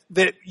then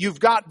that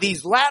you've got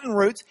these Latin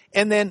roots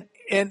and then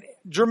in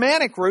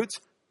Germanic roots,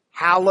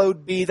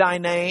 hallowed be thy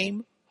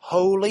name,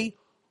 holy.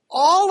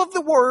 All of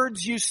the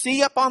words you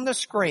see up on the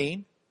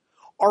screen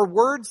are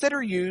words that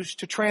are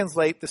used to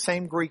translate the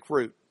same Greek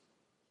root.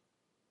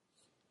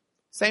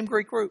 Same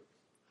Greek root.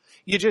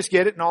 You just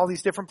get it in all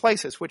these different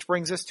places, which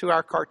brings us to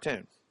our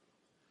cartoon.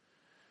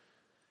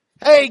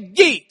 Hey,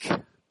 geek!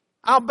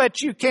 I'll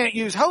bet you can't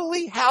use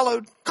holy,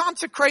 hallowed,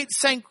 consecrate,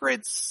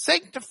 sacred,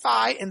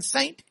 sanctify, and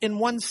saint in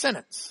one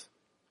sentence.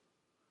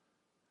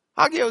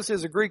 Hagios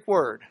is a Greek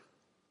word.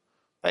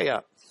 Pay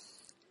up.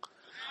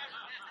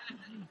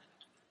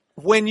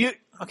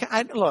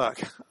 Look,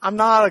 I'm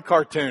not a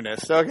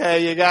cartoonist,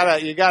 okay? You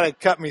gotta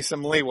cut me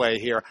some leeway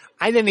here.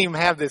 I didn't even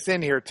have this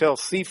in here till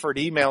Seaford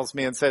emails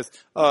me and says,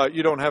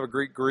 you don't have a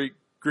Greek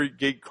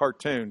geek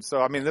cartoon.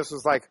 So, this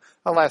was like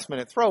a last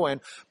minute throw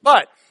in.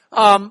 But,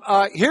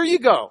 here you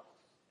go.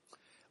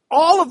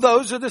 All of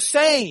those are the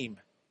same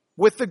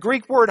with the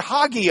Greek word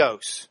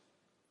hagios.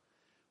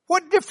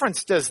 What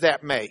difference does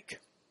that make?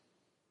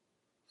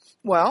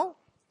 Well,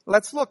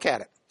 let's look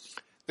at it.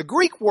 The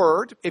Greek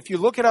word, if you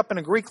look it up in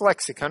a Greek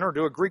lexicon or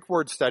do a Greek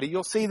word study,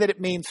 you'll see that it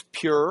means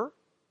pure,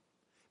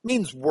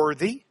 means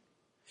worthy,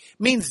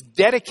 means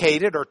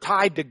dedicated or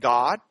tied to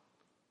God.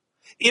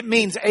 It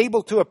means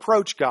able to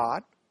approach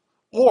God,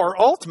 or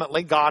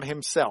ultimately God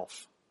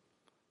himself,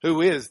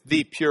 who is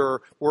the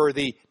pure,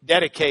 worthy,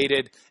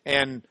 dedicated,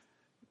 and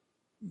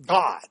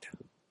God.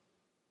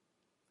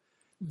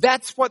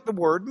 That's what the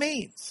word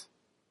means.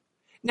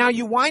 Now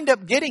you wind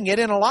up getting it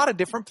in a lot of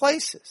different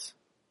places.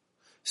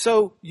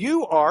 So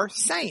you are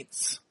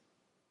saints.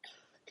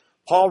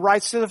 Paul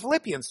writes to the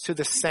Philippians, to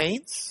the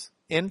saints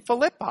in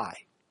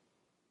Philippi.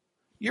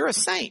 You're a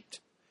saint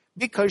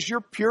because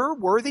you're pure,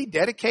 worthy,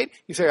 dedicated.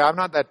 You say, I'm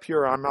not that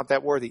pure, I'm not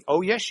that worthy.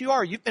 Oh, yes, you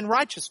are. You've been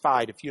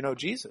righteousified if you know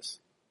Jesus.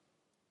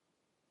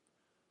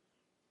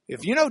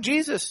 If you know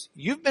Jesus,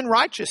 you've been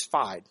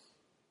righteousified.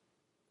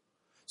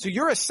 So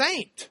you're a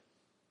saint.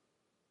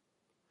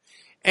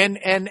 And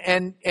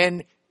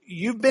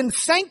you've been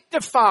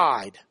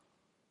sanctified.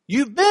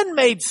 You've been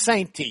made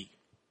sainty.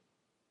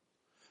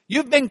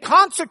 You've been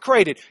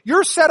consecrated.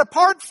 You're set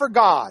apart for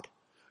God.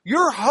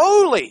 You're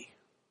holy.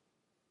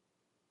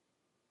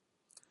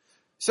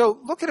 So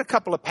look at a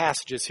couple of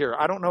passages here.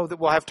 I don't know that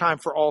we'll have time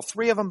for all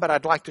three of them, but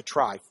I'd like to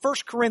try. 1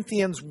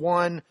 Corinthians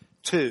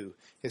 1:2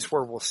 is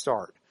where we'll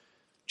start.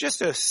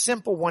 Just a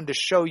simple one to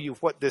show you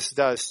what this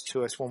does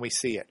to us when we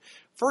see it.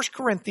 1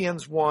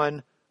 Corinthians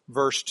 1,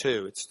 verse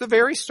 2. It's the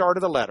very start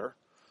of the letter.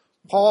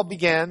 Paul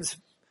begins,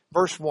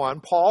 verse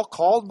 1, Paul,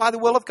 called by the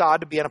will of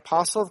God to be an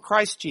apostle of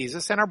Christ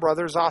Jesus, and our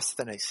brother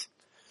Sosthenes.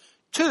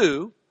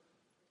 2,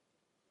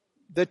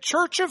 the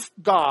church of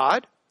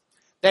God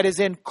that is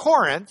in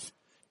Corinth,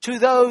 To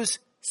those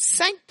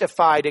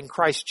sanctified in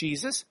Christ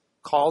Jesus,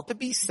 called to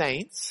be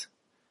saints,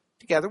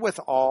 together with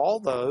all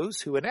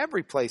those who in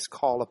every place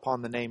call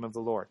upon the name of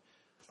the Lord.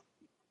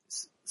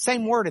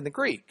 Same word in the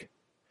Greek.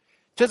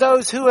 To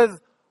those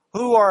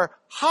who are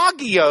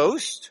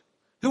hagios,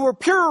 who are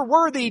pure,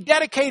 worthy,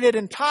 dedicated,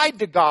 and tied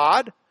to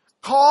God,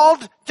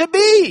 called to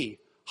be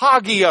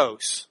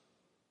hagios.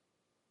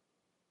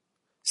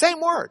 Same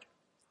word.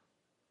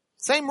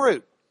 Same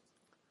root.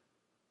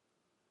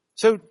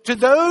 So to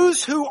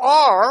those who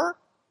are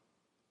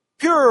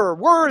pure,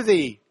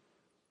 worthy,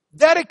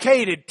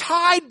 dedicated,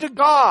 tied to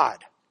God,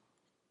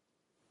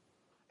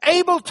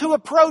 able to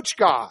approach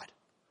God,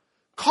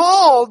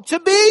 called to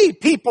be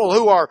people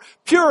who are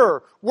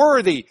pure,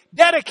 worthy,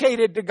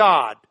 dedicated to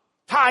God,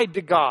 tied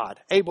to God,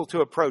 able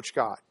to approach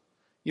God.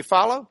 You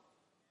follow?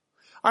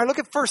 All right, look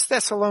at 1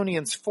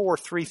 Thessalonians 4,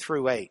 3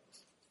 through 8.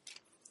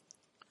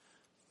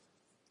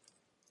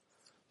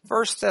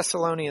 1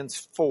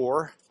 Thessalonians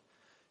 4,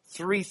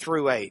 3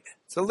 through 8.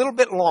 It's a little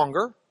bit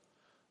longer,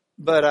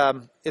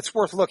 but it's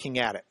worth looking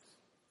at it.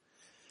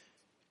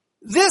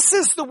 This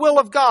is the will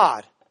of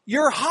God,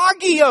 your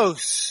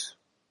hagiosness.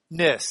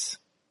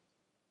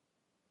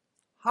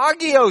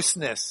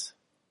 Hagiosness.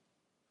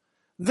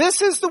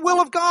 This is the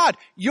will of God,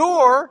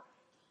 your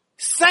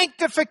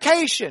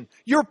sanctification,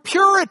 your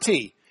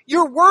purity,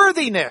 your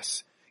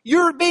worthiness.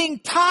 You're being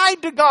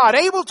tied to God,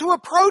 able to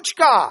approach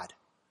God.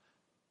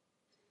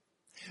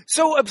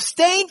 So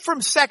abstain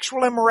from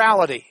sexual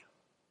immorality.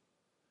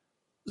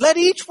 Let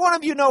each one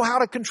of you know how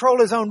to control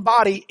his own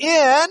body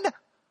in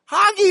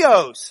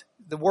hagios.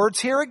 The word's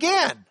here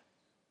again.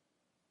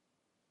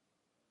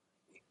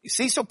 You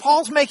see, so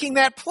Paul's making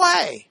that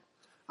play.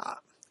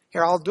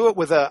 Here, I'll do it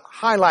with a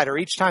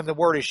highlighter each time the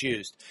word is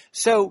used.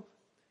 So,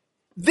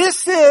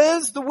 this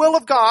is the will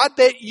of God,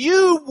 that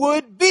you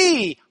would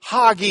be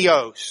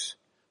hagios,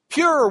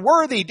 pure,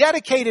 worthy,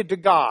 dedicated to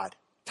God,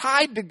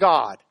 tied to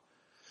God.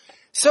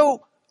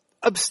 So,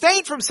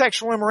 abstain from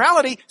sexual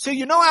immorality so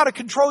you know how to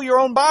control your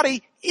own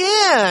body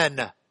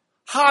in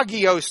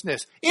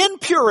hagiosness, in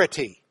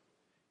purity,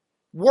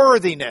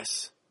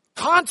 worthiness,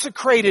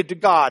 consecrated to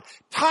God,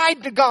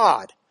 tied to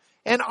God,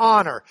 and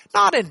honor.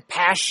 Not in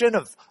passion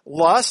of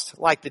lust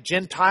like the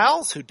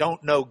Gentiles who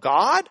don't know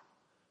God.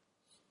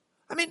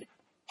 I mean,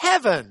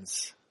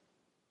 heavens.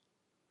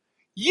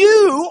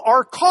 You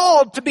are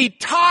called to be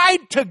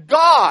tied to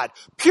God,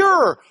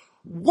 pure,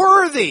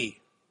 worthy,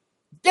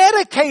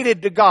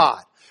 dedicated to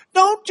God.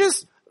 Don't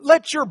just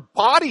let your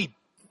body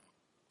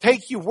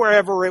take you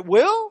wherever it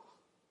will.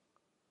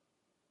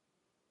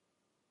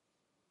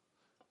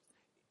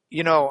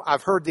 You know,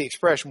 I've heard the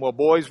expression, well,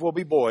 boys will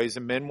be boys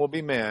and men will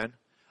be men.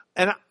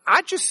 And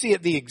I just see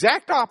it the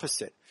exact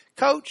opposite.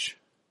 Coach,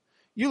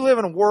 you live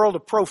in a world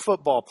of pro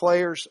football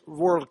players,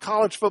 world of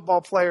college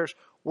football players,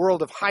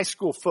 world of high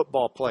school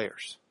football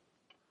players.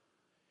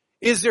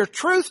 Is there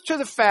truth to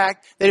the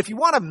fact that if you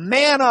want to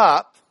man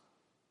up,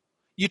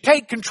 you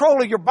take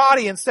control of your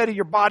body instead of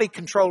your body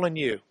controlling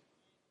you?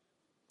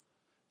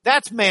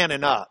 That's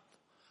manning up.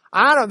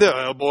 I don't know,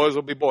 oh, boys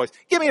will be boys.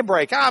 Give me a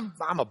break. I'm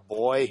a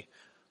boy.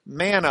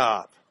 Man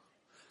up.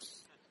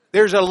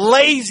 There's a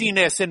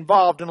laziness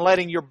involved in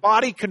letting your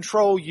body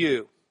control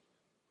you.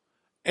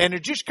 And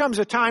it just comes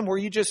a time where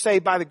you just say,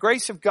 by the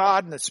grace of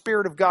God and the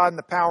Spirit of God and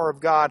the power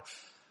of God,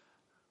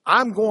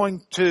 I'm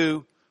going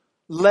to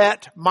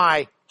let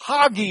my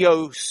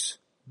hagios,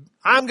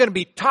 I'm going to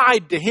be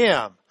tied to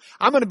Him.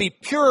 I'm going to be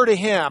pure to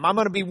Him. I'm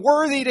going to be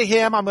worthy to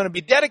Him. I'm going to be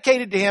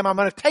dedicated to Him. I'm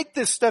going to take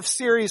this stuff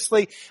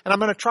seriously, and I'm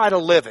going to try to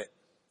live it.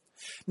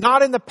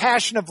 Not in the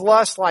passion of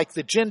lust like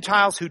the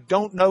Gentiles who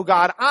don't know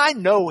God. I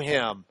know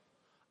Him.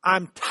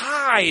 I'm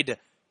tied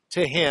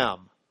to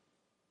Him.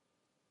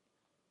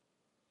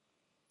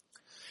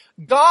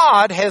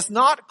 God has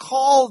not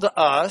called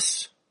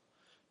us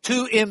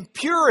to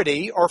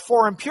impurity or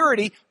for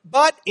impurity,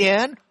 but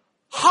in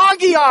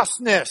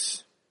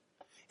hagiosness,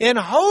 in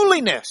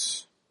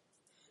holiness.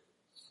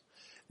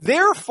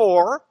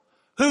 Therefore,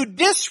 who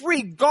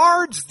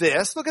disregards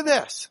this, look at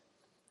this,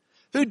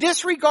 who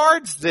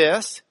disregards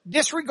this,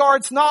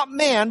 disregards not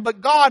man,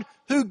 but God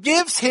who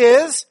gives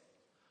His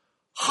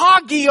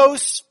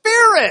hagios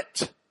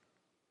Spirit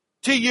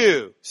to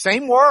you.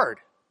 Same word.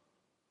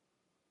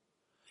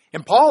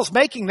 And Paul's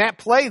making that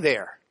play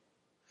there.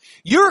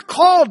 You're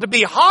called to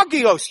be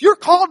hagios. You're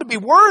called to be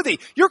worthy.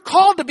 You're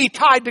called to be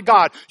tied to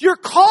God. You're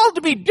called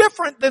to be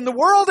different than the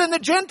world and the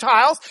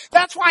Gentiles.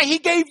 That's why He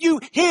gave you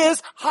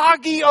His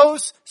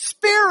hagios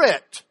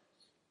Spirit.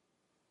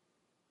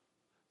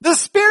 The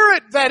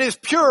Spirit that is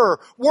pure,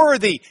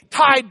 worthy,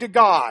 tied to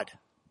God.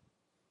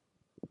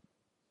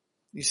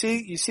 You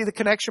see the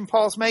connection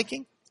Paul's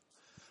making?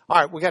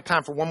 All right, we got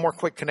time for one more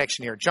quick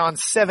connection here. John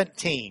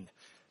 17:19.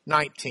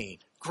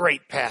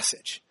 Great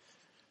passage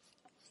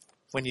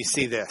when you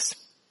see this.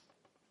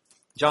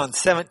 John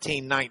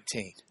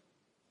 17:19.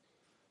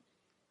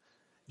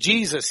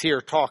 Jesus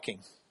here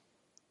talking.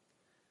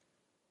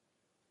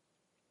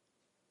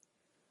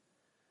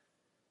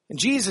 And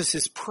Jesus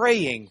is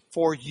praying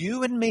for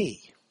you and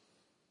me.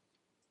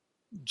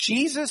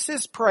 Jesus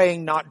is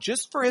praying not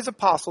just for his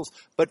apostles,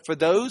 but for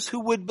those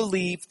who would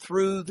believe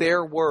through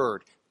their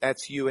word.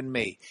 That's you and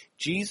me.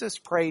 Jesus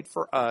prayed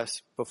for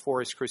us before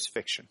his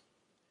crucifixion.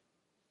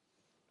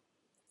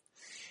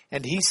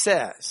 And he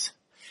says,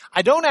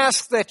 I don't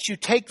ask that you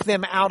take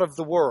them out of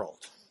the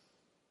world.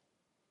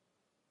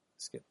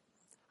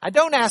 I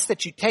don't ask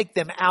that you take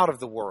them out of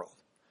the world,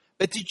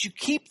 but that you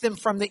keep them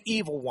from the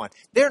evil one.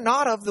 They're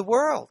not of the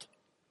world.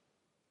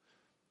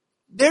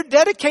 They're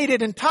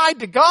dedicated and tied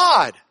to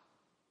God.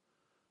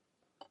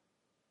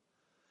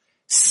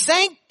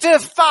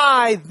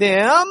 Sanctify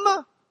them.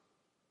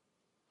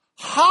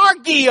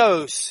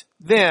 Hagios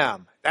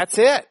them. That's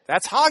it.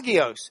 That's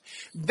hagios.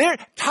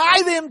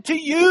 Tie them to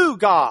you,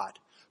 God.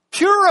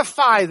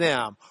 Purify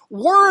them.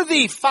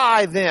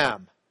 Worthify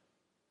them.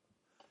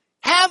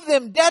 Have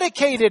them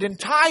dedicated and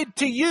tied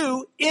to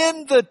you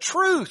in the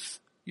truth.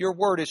 Your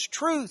word is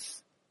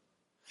truth.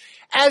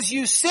 As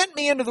you sent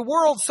me into the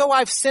world, so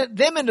I've sent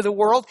them into the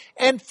world,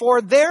 and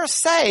for their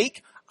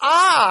sake,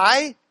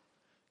 I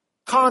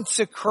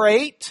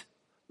consecrate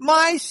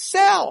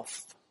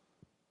myself,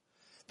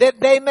 that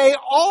they may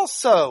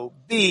also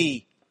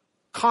be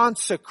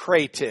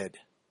consecrated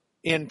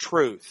in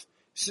truth.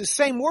 It's the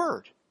same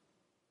word.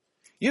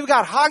 You've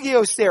got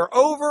hagios there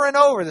over and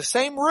over, the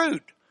same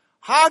root.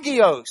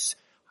 Hagios,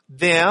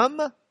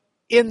 them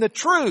in the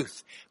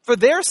truth. For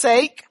their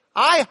sake,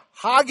 I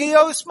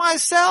hagios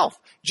myself.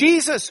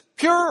 Jesus,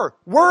 pure,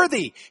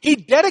 worthy. He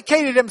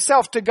dedicated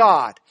himself to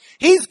God.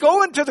 He's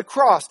going to the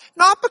cross,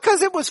 not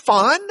because it was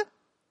fun,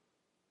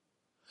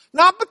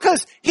 not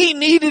because he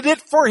needed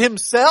it for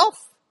himself.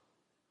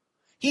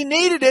 He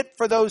needed it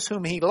for those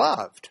whom he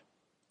loved.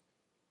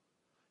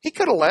 He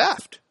could have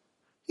left.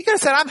 He could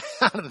have said, I'm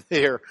out of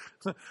here.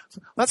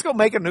 Let's go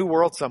make a new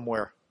world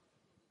somewhere.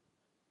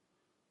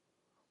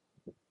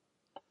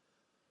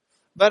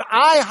 But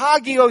I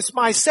hagios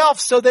myself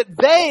so that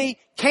they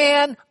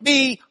can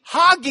be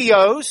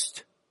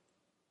hagiosed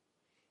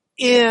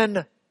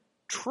in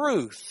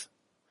truth.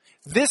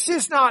 This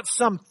is not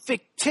some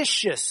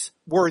fictitious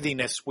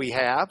worthiness we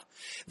have.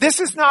 This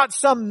is not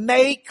some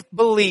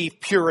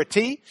make-believe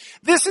purity.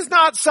 This is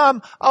not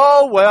some,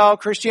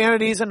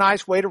 Christianity is a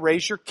nice way to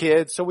raise your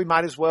kids, so we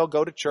might as well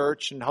go to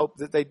church and hope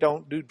that they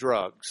don't do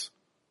drugs.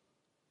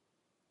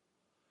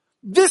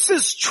 This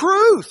is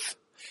truth.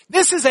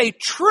 This is a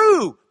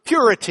true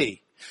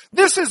purity.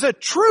 This is a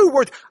true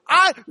word.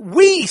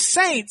 We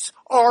saints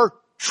are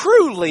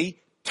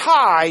truly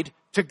tied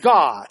to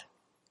God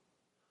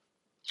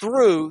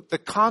through the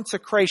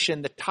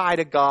consecration, the tie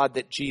to God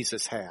that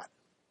Jesus had.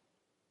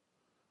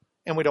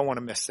 And we don't want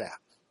to miss that.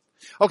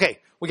 Okay,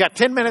 we got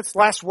 10 minutes,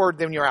 last word,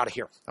 then you're out of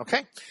here.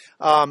 Okay?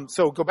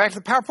 So go back to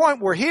the PowerPoint.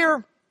 We're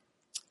here.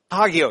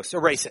 Hagios,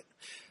 erase it.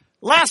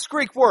 Last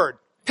Greek word,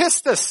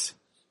 pistis.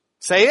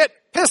 Say it,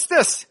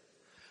 pistis.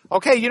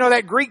 Okay, you know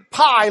that Greek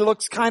pie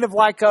looks kind of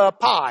like a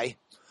pie.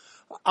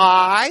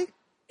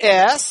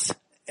 I-S,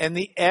 and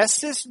the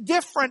S is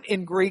different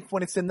in Greek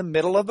when it's in the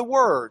middle of the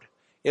word.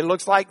 It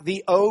looks like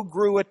the O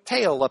grew a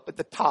tail up at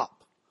the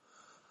top.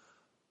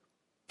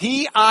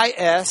 P-I-S-T-I-S.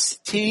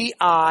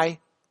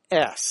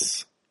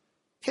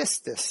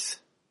 Pistis.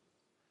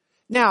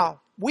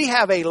 Now, we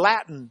have a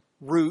Latin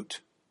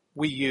root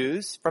we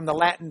use from the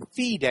Latin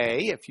fide,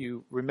 if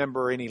you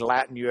remember any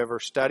Latin you ever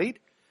studied.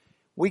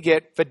 We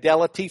get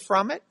fidelity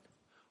from it.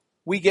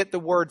 We get the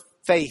word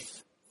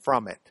faith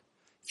from it.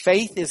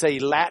 Faith is a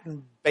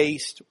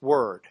Latin-based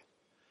word.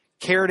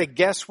 Care to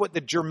guess what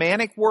the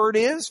Germanic word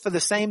is for the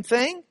same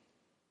thing?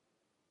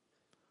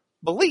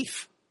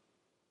 Belief.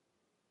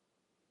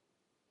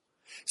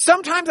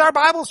 Sometimes our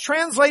Bibles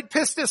translate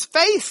pistis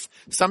faith.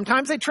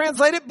 Sometimes they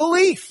translate it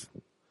belief.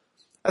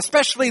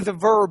 Especially the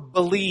verb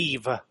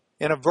believe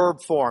in a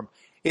verb form.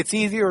 It's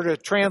easier to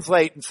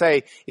translate and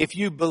say, if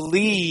you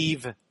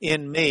believe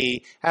in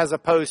me, as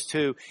opposed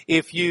to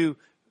if you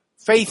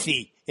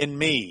faithy in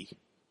me.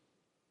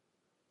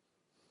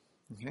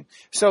 Okay.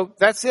 So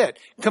that's it.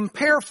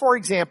 Compare, for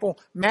example,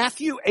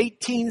 Matthew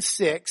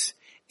 18:6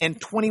 and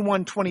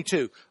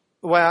 21:22.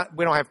 Well,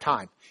 we don't have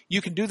time.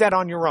 You can do that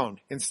on your own.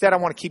 Instead, I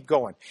want to keep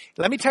going.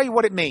 Let me tell you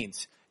what it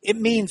means. It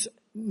means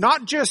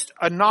not just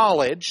a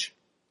knowledge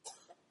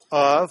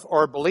of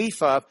or a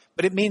belief of,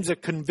 but it means a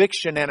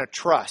conviction and a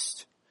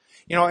trust.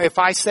 You know, if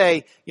I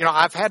say,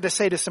 I've had to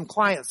say to some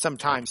clients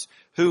sometimes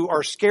who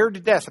are scared to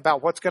death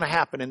about what's going to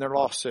happen in their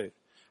lawsuit.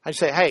 I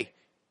say, hey,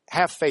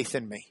 have faith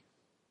in me.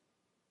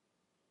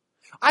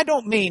 I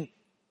don't mean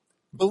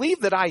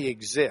believe that I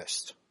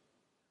exist.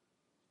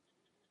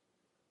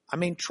 I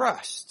mean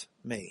trust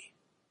me.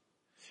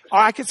 Or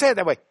I could say it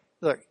that way.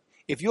 Look,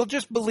 if you'll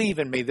just believe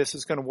in me, this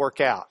is going to work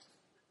out.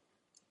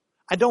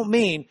 I don't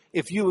mean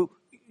if you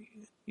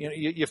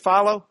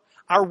follow?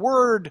 Our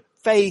word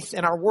faith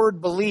and our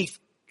word belief,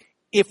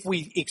 if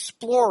we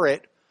explore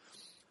it,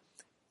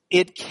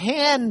 it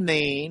can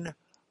mean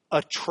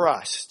a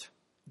trust.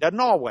 Doesn't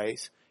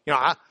always.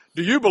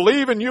 Do you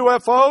believe in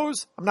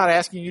UFOs? I'm not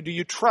asking you, do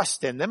you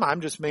trust in them?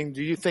 I'm just meaning,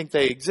 do you think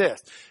they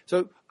exist?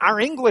 So our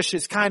English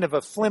is kind of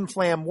a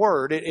flim-flam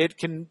word. It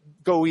can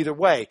go either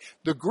way.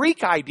 The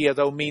Greek idea,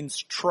 though,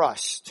 means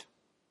trust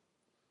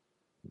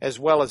as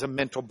well as a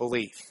mental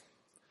belief.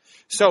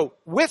 So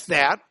with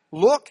that,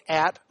 look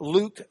at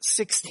Luke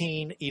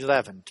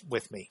 16:11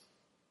 with me.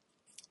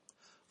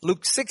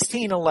 Luke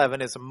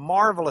 16:11 is a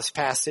marvelous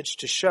passage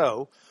to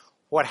show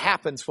what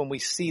happens when we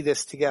see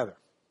this together.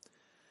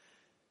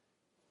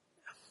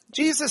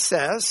 Jesus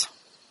says,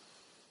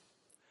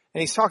 and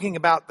he's talking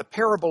about the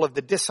parable of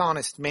the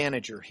dishonest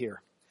manager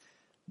here.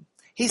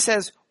 He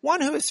says,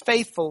 one who is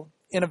faithful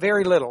in a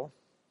very little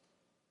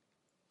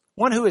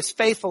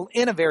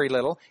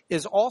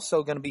is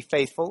also going to be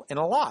faithful in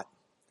a lot.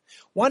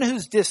 One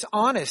who's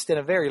dishonest in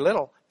a very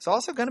little is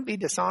also going to be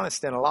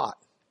dishonest in a lot.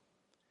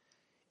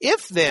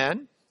 If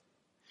then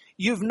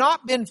you've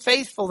not been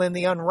faithful in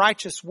the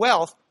unrighteous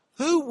wealth,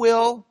 who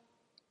will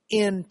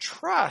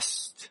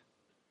entrust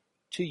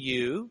to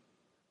you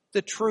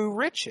the true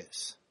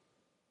riches?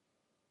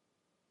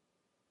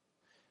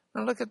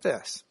 Now look at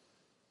this.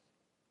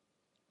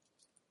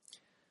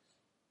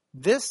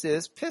 This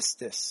is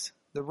pistis,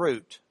 the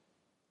root.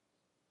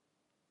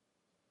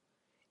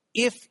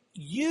 If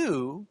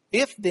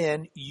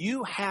then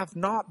you have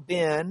not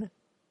been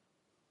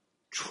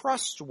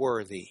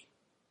trustworthy,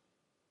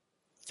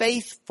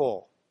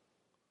 faithful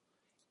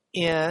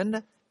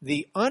in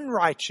the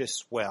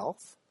unrighteous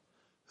wealth,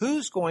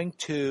 who's going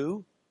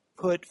to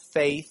put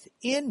faith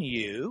in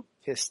you,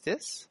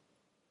 pistis,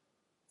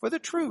 for the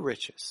true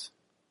riches?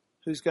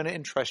 Who's going to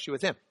entrust you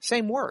with him?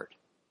 Same word.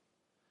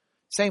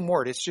 Same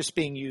word. It's just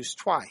being used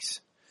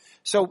twice.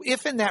 So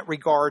if in that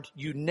regard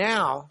you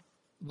now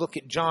look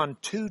at John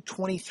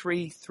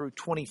 2:23 through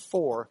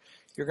 24,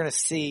 you're going to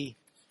see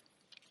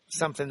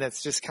something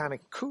that's just kind of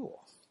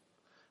cool.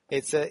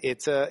 It's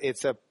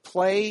a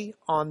play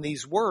on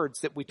these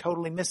words that we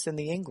totally miss in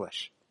the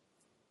English.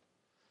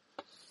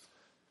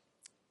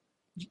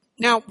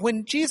 Now,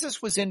 when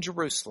Jesus was in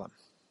Jerusalem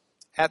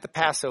at the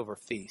Passover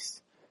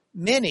feast,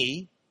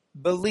 many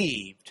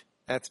believed.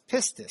 That's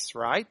pistis,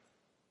 right?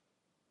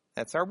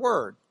 That's our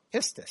word,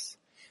 pistis.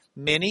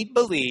 Many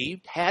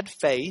believed, had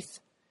faith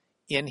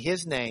in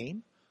his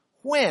name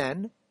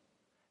when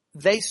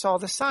they saw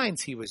the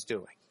signs he was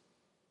doing.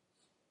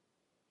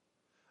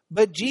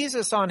 But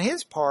Jesus, on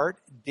his part,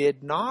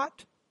 did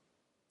not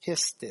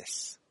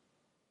pistis,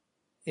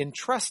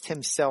 entrust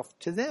himself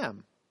to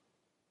them,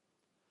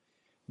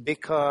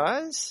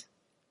 because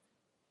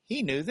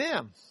he knew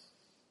them.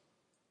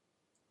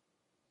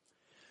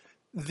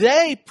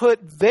 They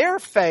put their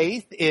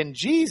faith in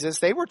Jesus.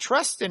 They were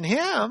trusting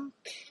him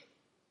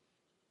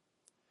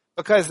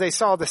because they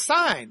saw the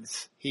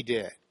signs he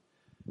did.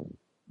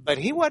 But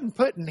he wasn't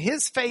putting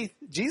his faith,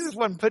 Jesus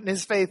wasn't putting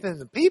his faith in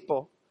the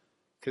people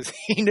because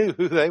he knew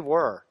who they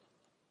were.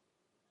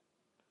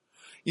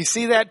 You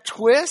see that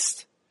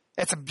twist?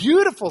 That's a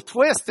beautiful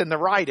twist in the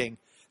writing.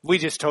 We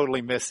just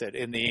totally miss it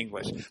in the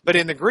English. But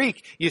in the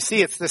Greek, you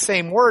see it's the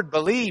same word,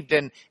 believed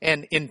and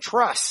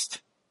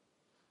entrust.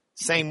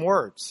 Same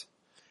words.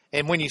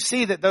 And when you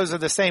see that those are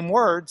the same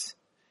words,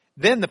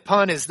 then the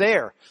pun is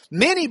there.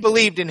 Many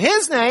believed in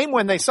his name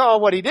when they saw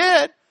what he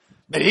did,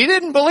 but he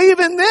didn't believe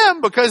in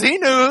them because he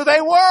knew who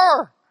they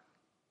were.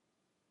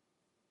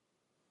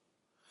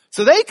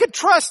 So they could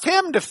trust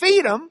him to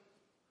feed them,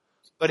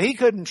 but he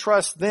couldn't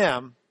trust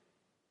them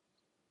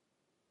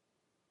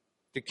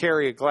to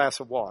carry a glass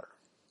of water.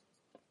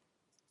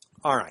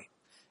 All right.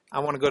 I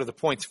want to go to the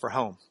points for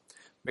home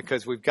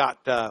because we've got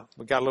a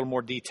little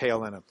more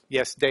detail in them.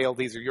 Yes, Dale,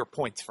 these are your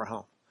points for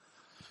home.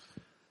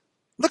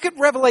 Look at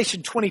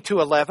Revelation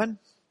 22:11.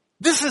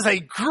 This is a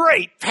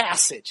great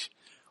passage.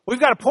 We've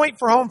got a point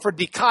for home for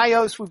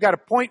dikaios. We've got a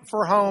point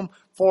for home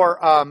for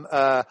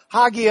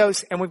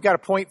hagios, and we've got a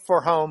point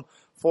for home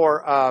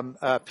for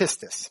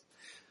pistis.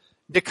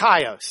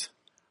 Dikaios.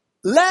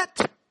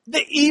 Let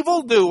the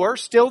evildoer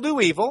still do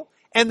evil,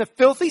 and the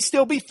filthy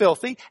still be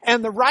filthy,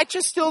 and the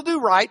righteous still do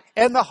right,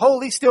 and the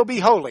holy still be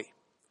holy.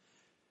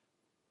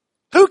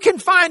 Who can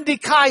find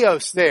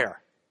dikaios there?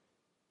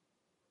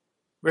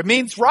 It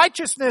means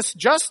righteousness,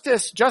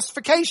 justice,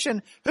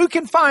 justification. Who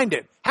can find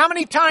it? How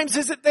many times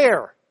is it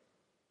there?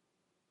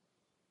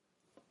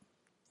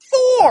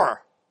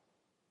 4.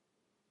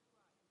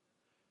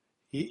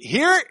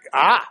 Here,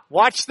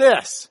 watch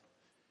this.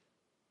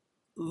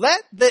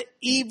 Let the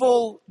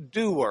evil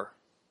doer.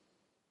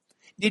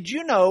 Did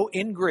you know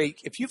in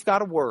Greek, if you've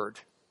got a word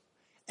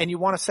and you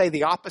want to say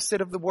the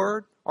opposite of the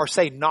word or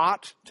say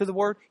not to the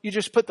word, you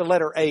just put the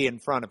letter A in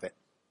front of it.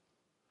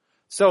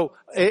 So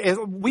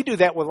we do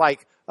that with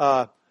like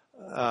I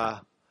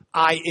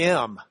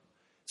am.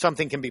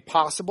 Something can be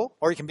possible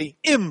or it can be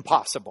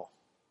impossible.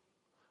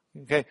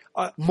 Okay,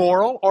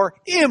 moral or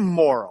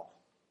immoral.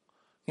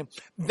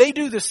 They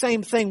do the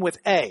same thing with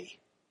A.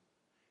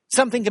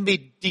 Something can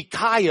be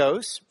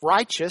dikaios,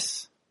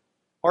 righteous,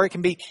 or it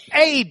can be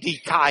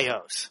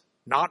adikaios,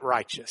 not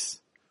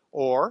righteous,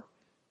 or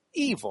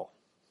evil.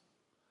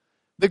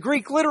 The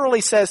Greek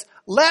literally says,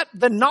 let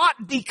the not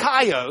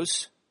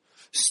dikaios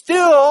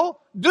still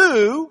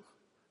do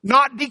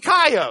not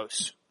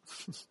dikaios.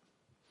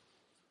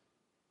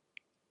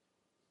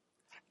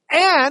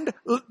 And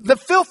the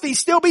filthy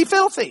still be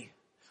filthy.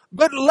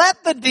 But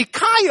let the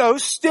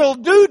dikaios still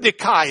do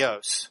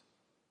dikaios.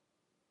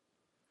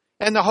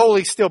 And the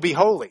holy still be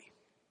holy.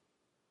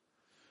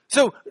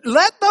 So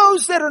let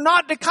those that are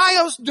not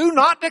dikaios do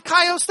not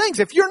dikaios things.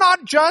 If you're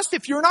not just,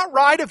 if you're not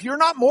right, if you're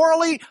not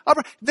morally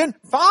upright, then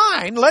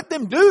fine, let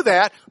them do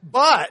that.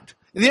 But,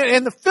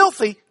 and the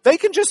filthy, they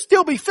can just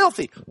still be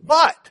filthy.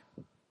 But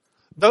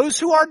those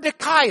who are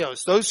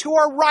dikaios, those who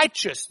are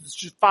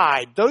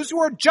righteous-fied, those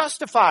who are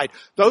justified,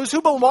 those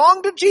who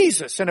belong to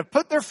Jesus and have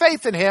put their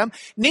faith in Him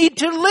need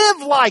to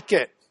live like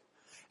it.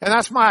 And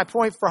that's my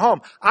point for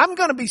home. I'm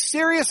going to be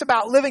serious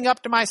about living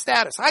up to my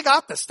status. I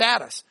got the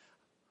status.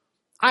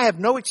 I have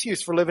no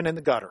excuse for living in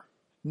the gutter.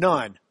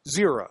 None.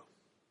 Zero.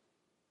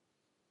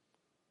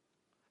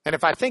 And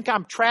if I think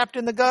I'm trapped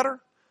in the gutter,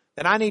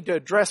 then I need to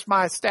address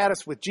my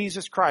status with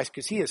Jesus Christ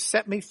because He has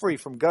set me free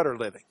from gutter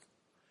living.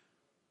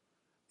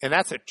 And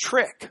that's a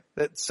trick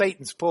that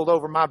Satan's pulled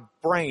over my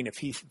brain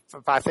if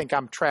I think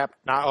I'm trapped.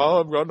 Now,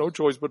 I've got no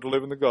choice but to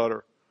live in the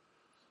gutter.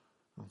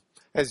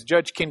 As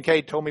Judge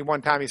Kincaid told me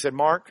one time, he said,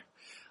 Mark,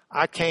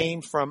 I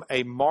came from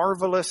a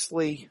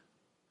marvelously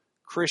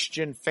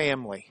Christian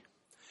family.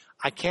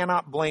 I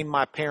cannot blame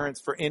my parents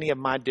for any of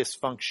my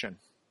dysfunction.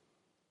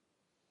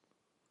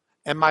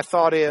 And my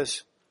thought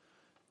is,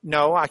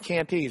 no, I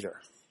can't either.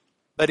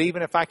 But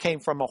even if I came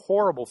from a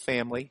horrible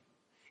family,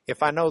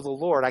 if I know the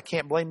Lord, I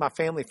can't blame my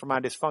family for my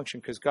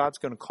dysfunction because God's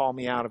going to call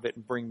me out of it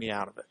and bring me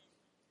out of it.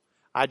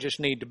 I just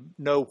need to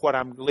know what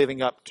I'm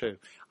living up to.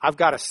 I've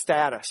got a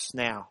status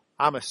now.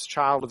 I'm a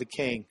child of the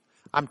King.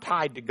 I'm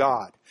tied to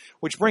God.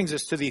 Which brings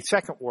us to the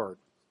second word.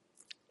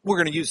 We're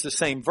going to use the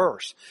same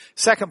verse.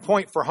 Second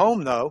point for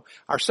home, though,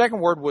 our second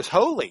word was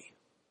holy.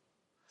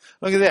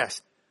 Look at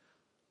this.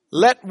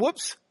 Let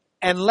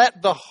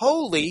the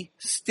holy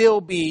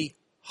still be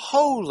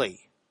holy.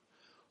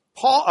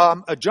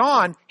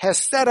 John has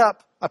set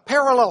up a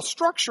parallel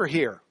structure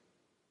here.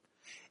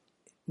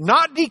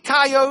 Not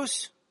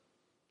dikaios,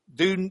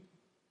 do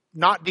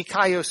not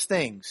dikaios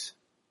things.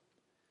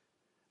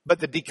 But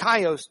the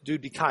dikaios do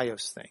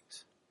dikaios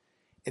things.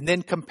 And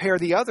then compare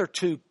the other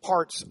two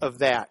parts of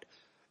that.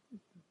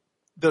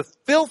 The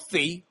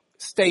filthy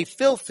stay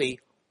filthy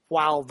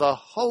while the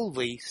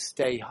holy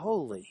stay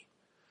holy.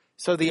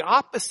 So the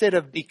opposite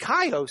of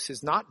dikaios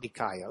is not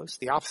dikaios.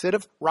 The opposite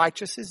of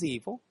righteous is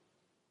evil.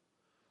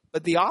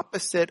 But the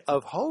opposite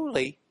of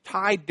holy,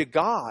 tied to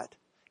God,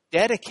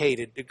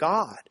 dedicated to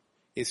God,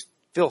 is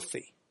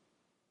filthy.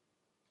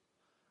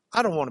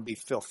 I don't want to be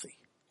filthy.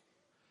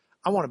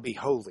 I want to be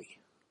holy.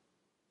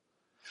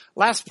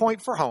 Last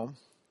point for home.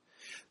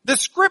 The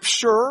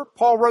Scripture,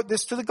 Paul wrote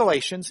this to the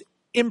Galatians,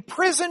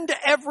 imprisoned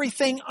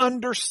everything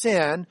under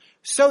sin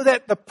so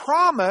that the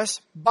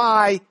promise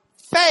by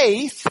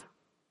faith,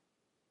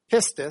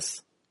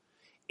 pistis,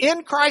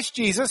 in Christ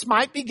Jesus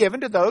might be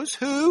given to those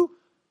who,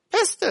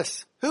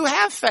 pistis, who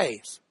have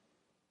faith.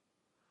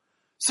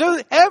 So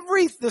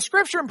the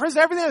Scripture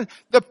imprisoned everything.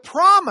 The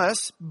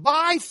promise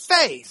by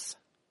faith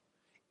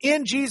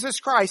in Jesus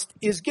Christ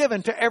is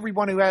given to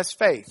everyone who has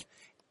faith.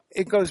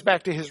 It goes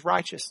back to His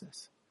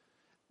righteousness.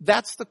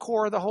 That's the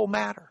core of the whole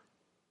matter.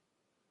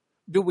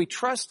 Do we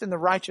trust in the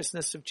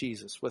righteousness of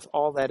Jesus with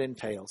all that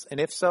entails? And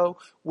if so,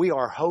 we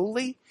are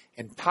holy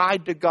and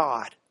tied to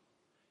God.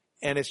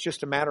 And it's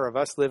just a matter of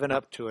us living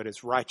up to it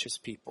as righteous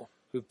people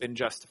who've been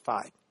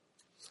justified.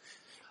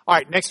 All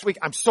right, next week,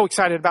 I'm so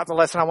excited about the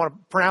lesson. I want to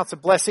pronounce a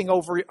blessing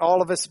over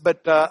all of us.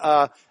 But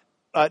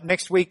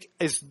next week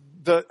is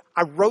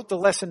I wrote the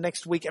lesson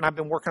next week, and I've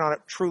been working on it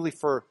truly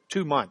for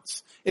 2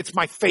 months. It's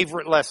my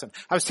favorite lesson.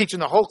 I was teaching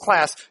the whole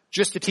class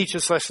just to teach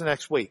this lesson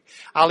next week.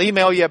 I'll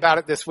email you about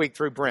it this week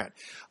through Brent.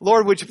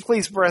 Lord, would you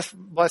please bless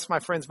my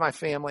friends, my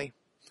family,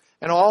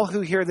 and all who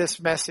hear this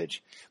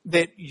message,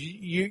 that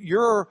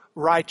your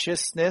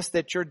righteousness,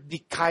 that your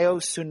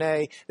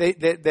dikaiosune,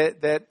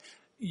 that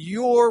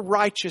your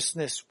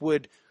righteousness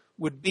would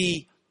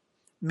be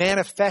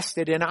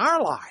manifested in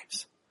our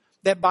lives.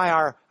 That by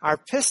our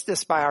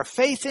pistis, by our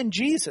faith in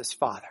Jesus,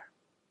 Father,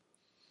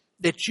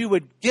 that you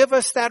would give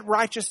us that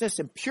righteousness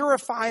and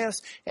purify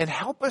us and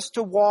help us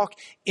to walk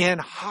in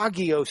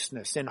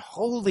hagiosness, in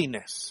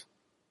holiness,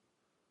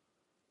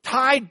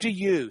 tied to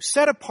you,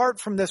 set apart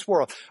from this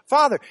world.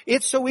 Father,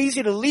 it's so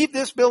easy to leave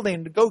this building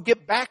and to go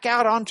get back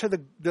out onto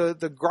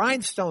the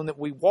grindstone that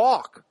we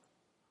walk,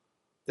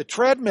 the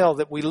treadmill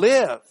that we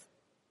live.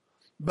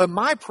 But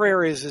my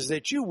prayer is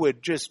that you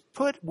would just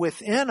put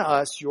within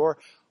us your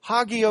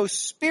Hagios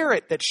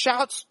Spirit that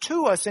shouts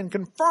to us and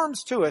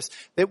confirms to us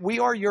that we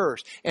are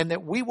yours and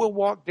that we will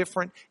walk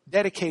different,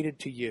 dedicated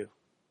to you,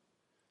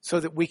 so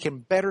that we can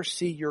better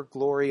see your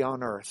glory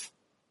on earth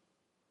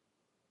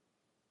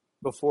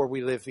before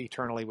we live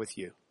eternally with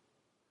you.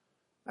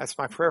 That's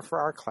my prayer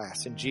for our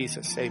class. In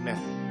Jesus,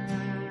 amen.